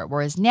over it.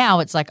 Whereas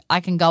now it's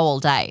I can go all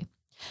day.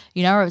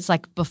 It's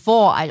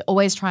before I'd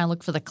always try and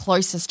look for the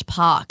closest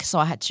park. So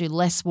I had to do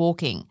less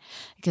walking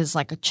because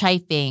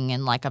chafing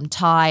and I'm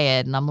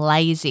tired and I'm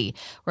lazy.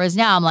 Whereas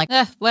now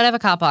I'm whatever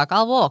car park,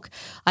 I'll walk.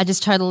 It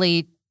just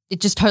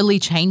totally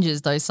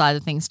changes those side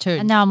of things too.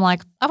 And now I'm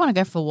I want to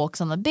go for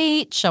walks on the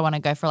beach. I want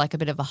to go for a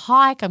bit of a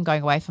hike. I'm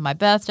going away for my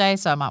birthday.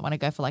 So I might want to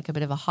go for a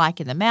bit of a hike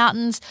in the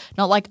mountains,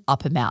 not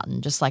up a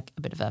mountain, just a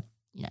bit of a,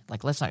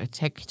 let's not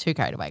take too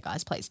carried away,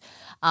 guys, please.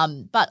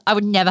 But I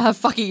would never have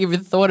fucking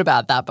even thought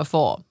about that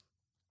before.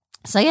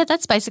 So yeah,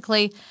 that's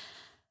basically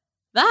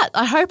that.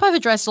 I hope I've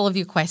addressed all of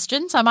your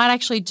questions. I might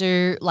actually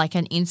do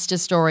an Insta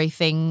story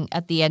thing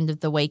at the end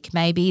of the week,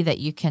 maybe, that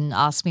you can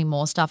ask me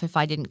more stuff if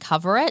I didn't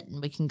cover it,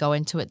 and we can go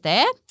into it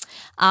there.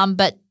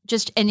 But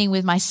just ending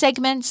with my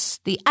segments,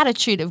 the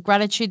attitude of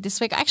gratitude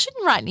this week. I actually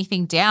didn't write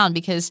anything down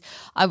because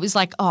I was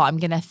I'm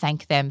going to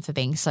thank them for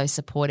being so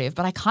supportive.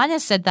 But I kind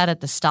of said that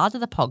at the start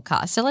of the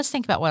podcast. So let's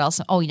think about what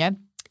else. Oh,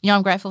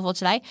 I'm grateful for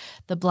today?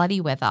 The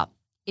bloody weather.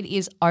 It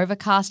is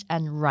overcast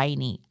and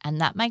rainy,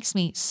 and that makes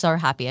me so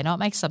happy. I know it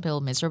makes some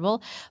people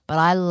miserable, but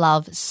I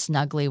love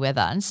snuggly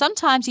weather. And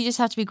sometimes you just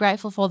have to be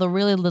grateful for the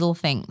really little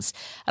things.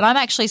 And I'm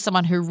actually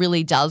someone who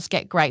really does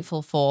get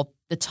grateful for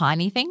the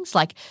tiny things,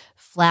 like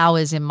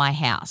flowers in my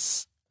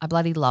house. I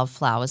bloody love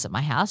flowers at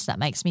my house. That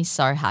makes me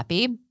so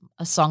happy.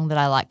 A song that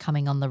I like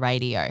coming on the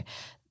radio.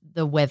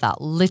 The weather,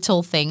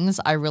 little things.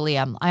 I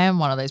am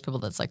one of those people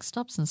that's like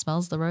stops and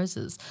smells the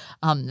roses.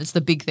 It's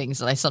the big things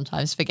that I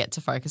sometimes forget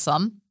to focus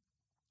on.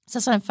 So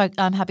that's what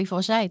I'm happy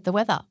for today, the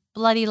weather.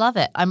 Bloody love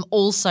it. I'm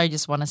also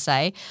just want to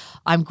say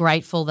I'm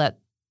grateful that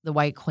the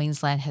way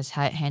Queensland has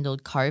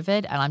handled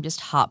COVID, and I'm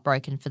just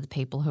heartbroken for the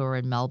people who are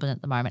in Melbourne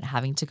at the moment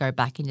having to go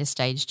back into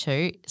stage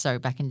 2, so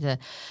back into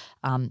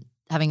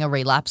having a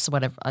relapse,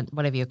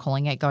 whatever you're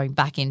calling it, going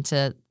back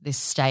into this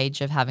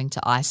stage of having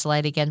to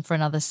isolate again for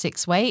another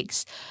 6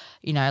 weeks.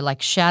 You know,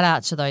 like shout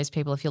out to those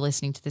people if you're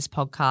listening to this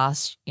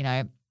podcast. You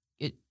know,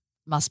 it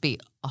must be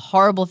a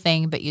horrible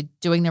thing, but you're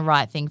doing the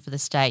right thing for the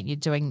state. You're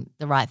doing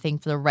the right thing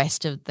for the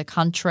rest of the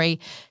country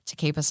to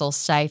keep us all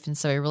safe. And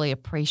so we really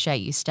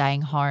appreciate you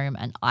staying home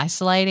and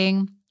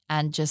isolating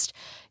and just,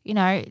 you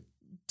know,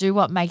 do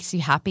what makes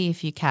you happy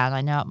if you can. I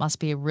know it must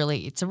be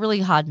it's a really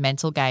hard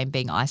mental game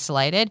being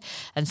isolated,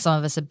 and some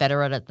of us are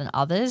better at it than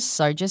others.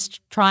 So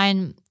just try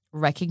and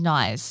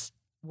recognize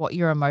what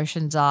your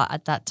emotions are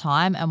at that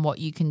time and what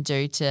you can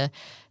do to,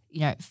 you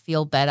know,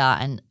 feel better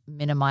and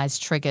minimize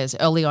triggers.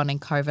 Early on in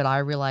COVID, I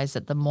realized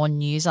that the more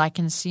news I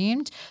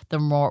consumed, the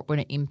more it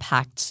would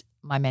impact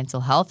my mental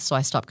health. So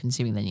I stopped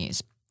consuming the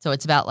news. So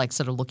it's about like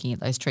sort of looking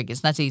at those triggers.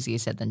 And that's easier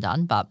said than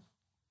done, but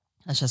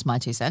that's just my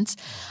 2 cents.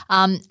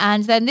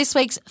 And then this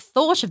week's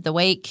thought of the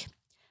week.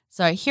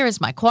 So here is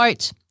my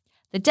quote.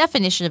 The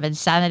definition of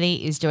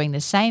insanity is doing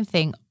the same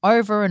thing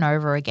over and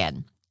over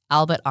again.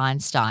 Albert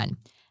Einstein.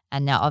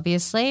 And now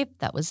obviously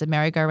that was the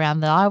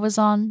merry-go-round that I was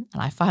on,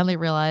 and I finally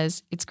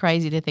realized it's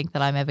crazy to think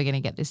that I'm ever going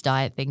to get this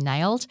diet thing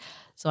nailed.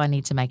 So I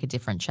need to make a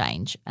different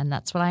change, and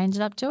that's what I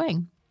ended up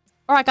doing.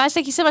 All right, guys,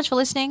 thank you so much for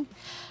listening.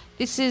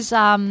 This is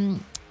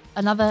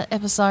another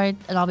episode,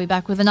 and I'll be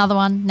back with another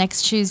one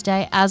next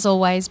Tuesday as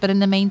always. But in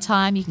the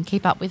meantime, you can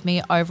keep up with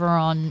me over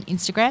on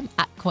Instagram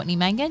at Courtney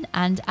Mangan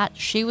and at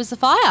She Was the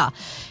Fire.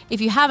 If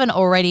you haven't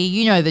already,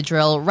 you know the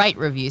drill. Rate,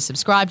 review,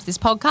 subscribe to this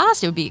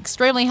podcast. It would be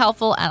extremely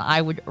helpful and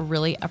I would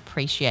really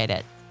appreciate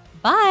it.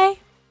 Bye.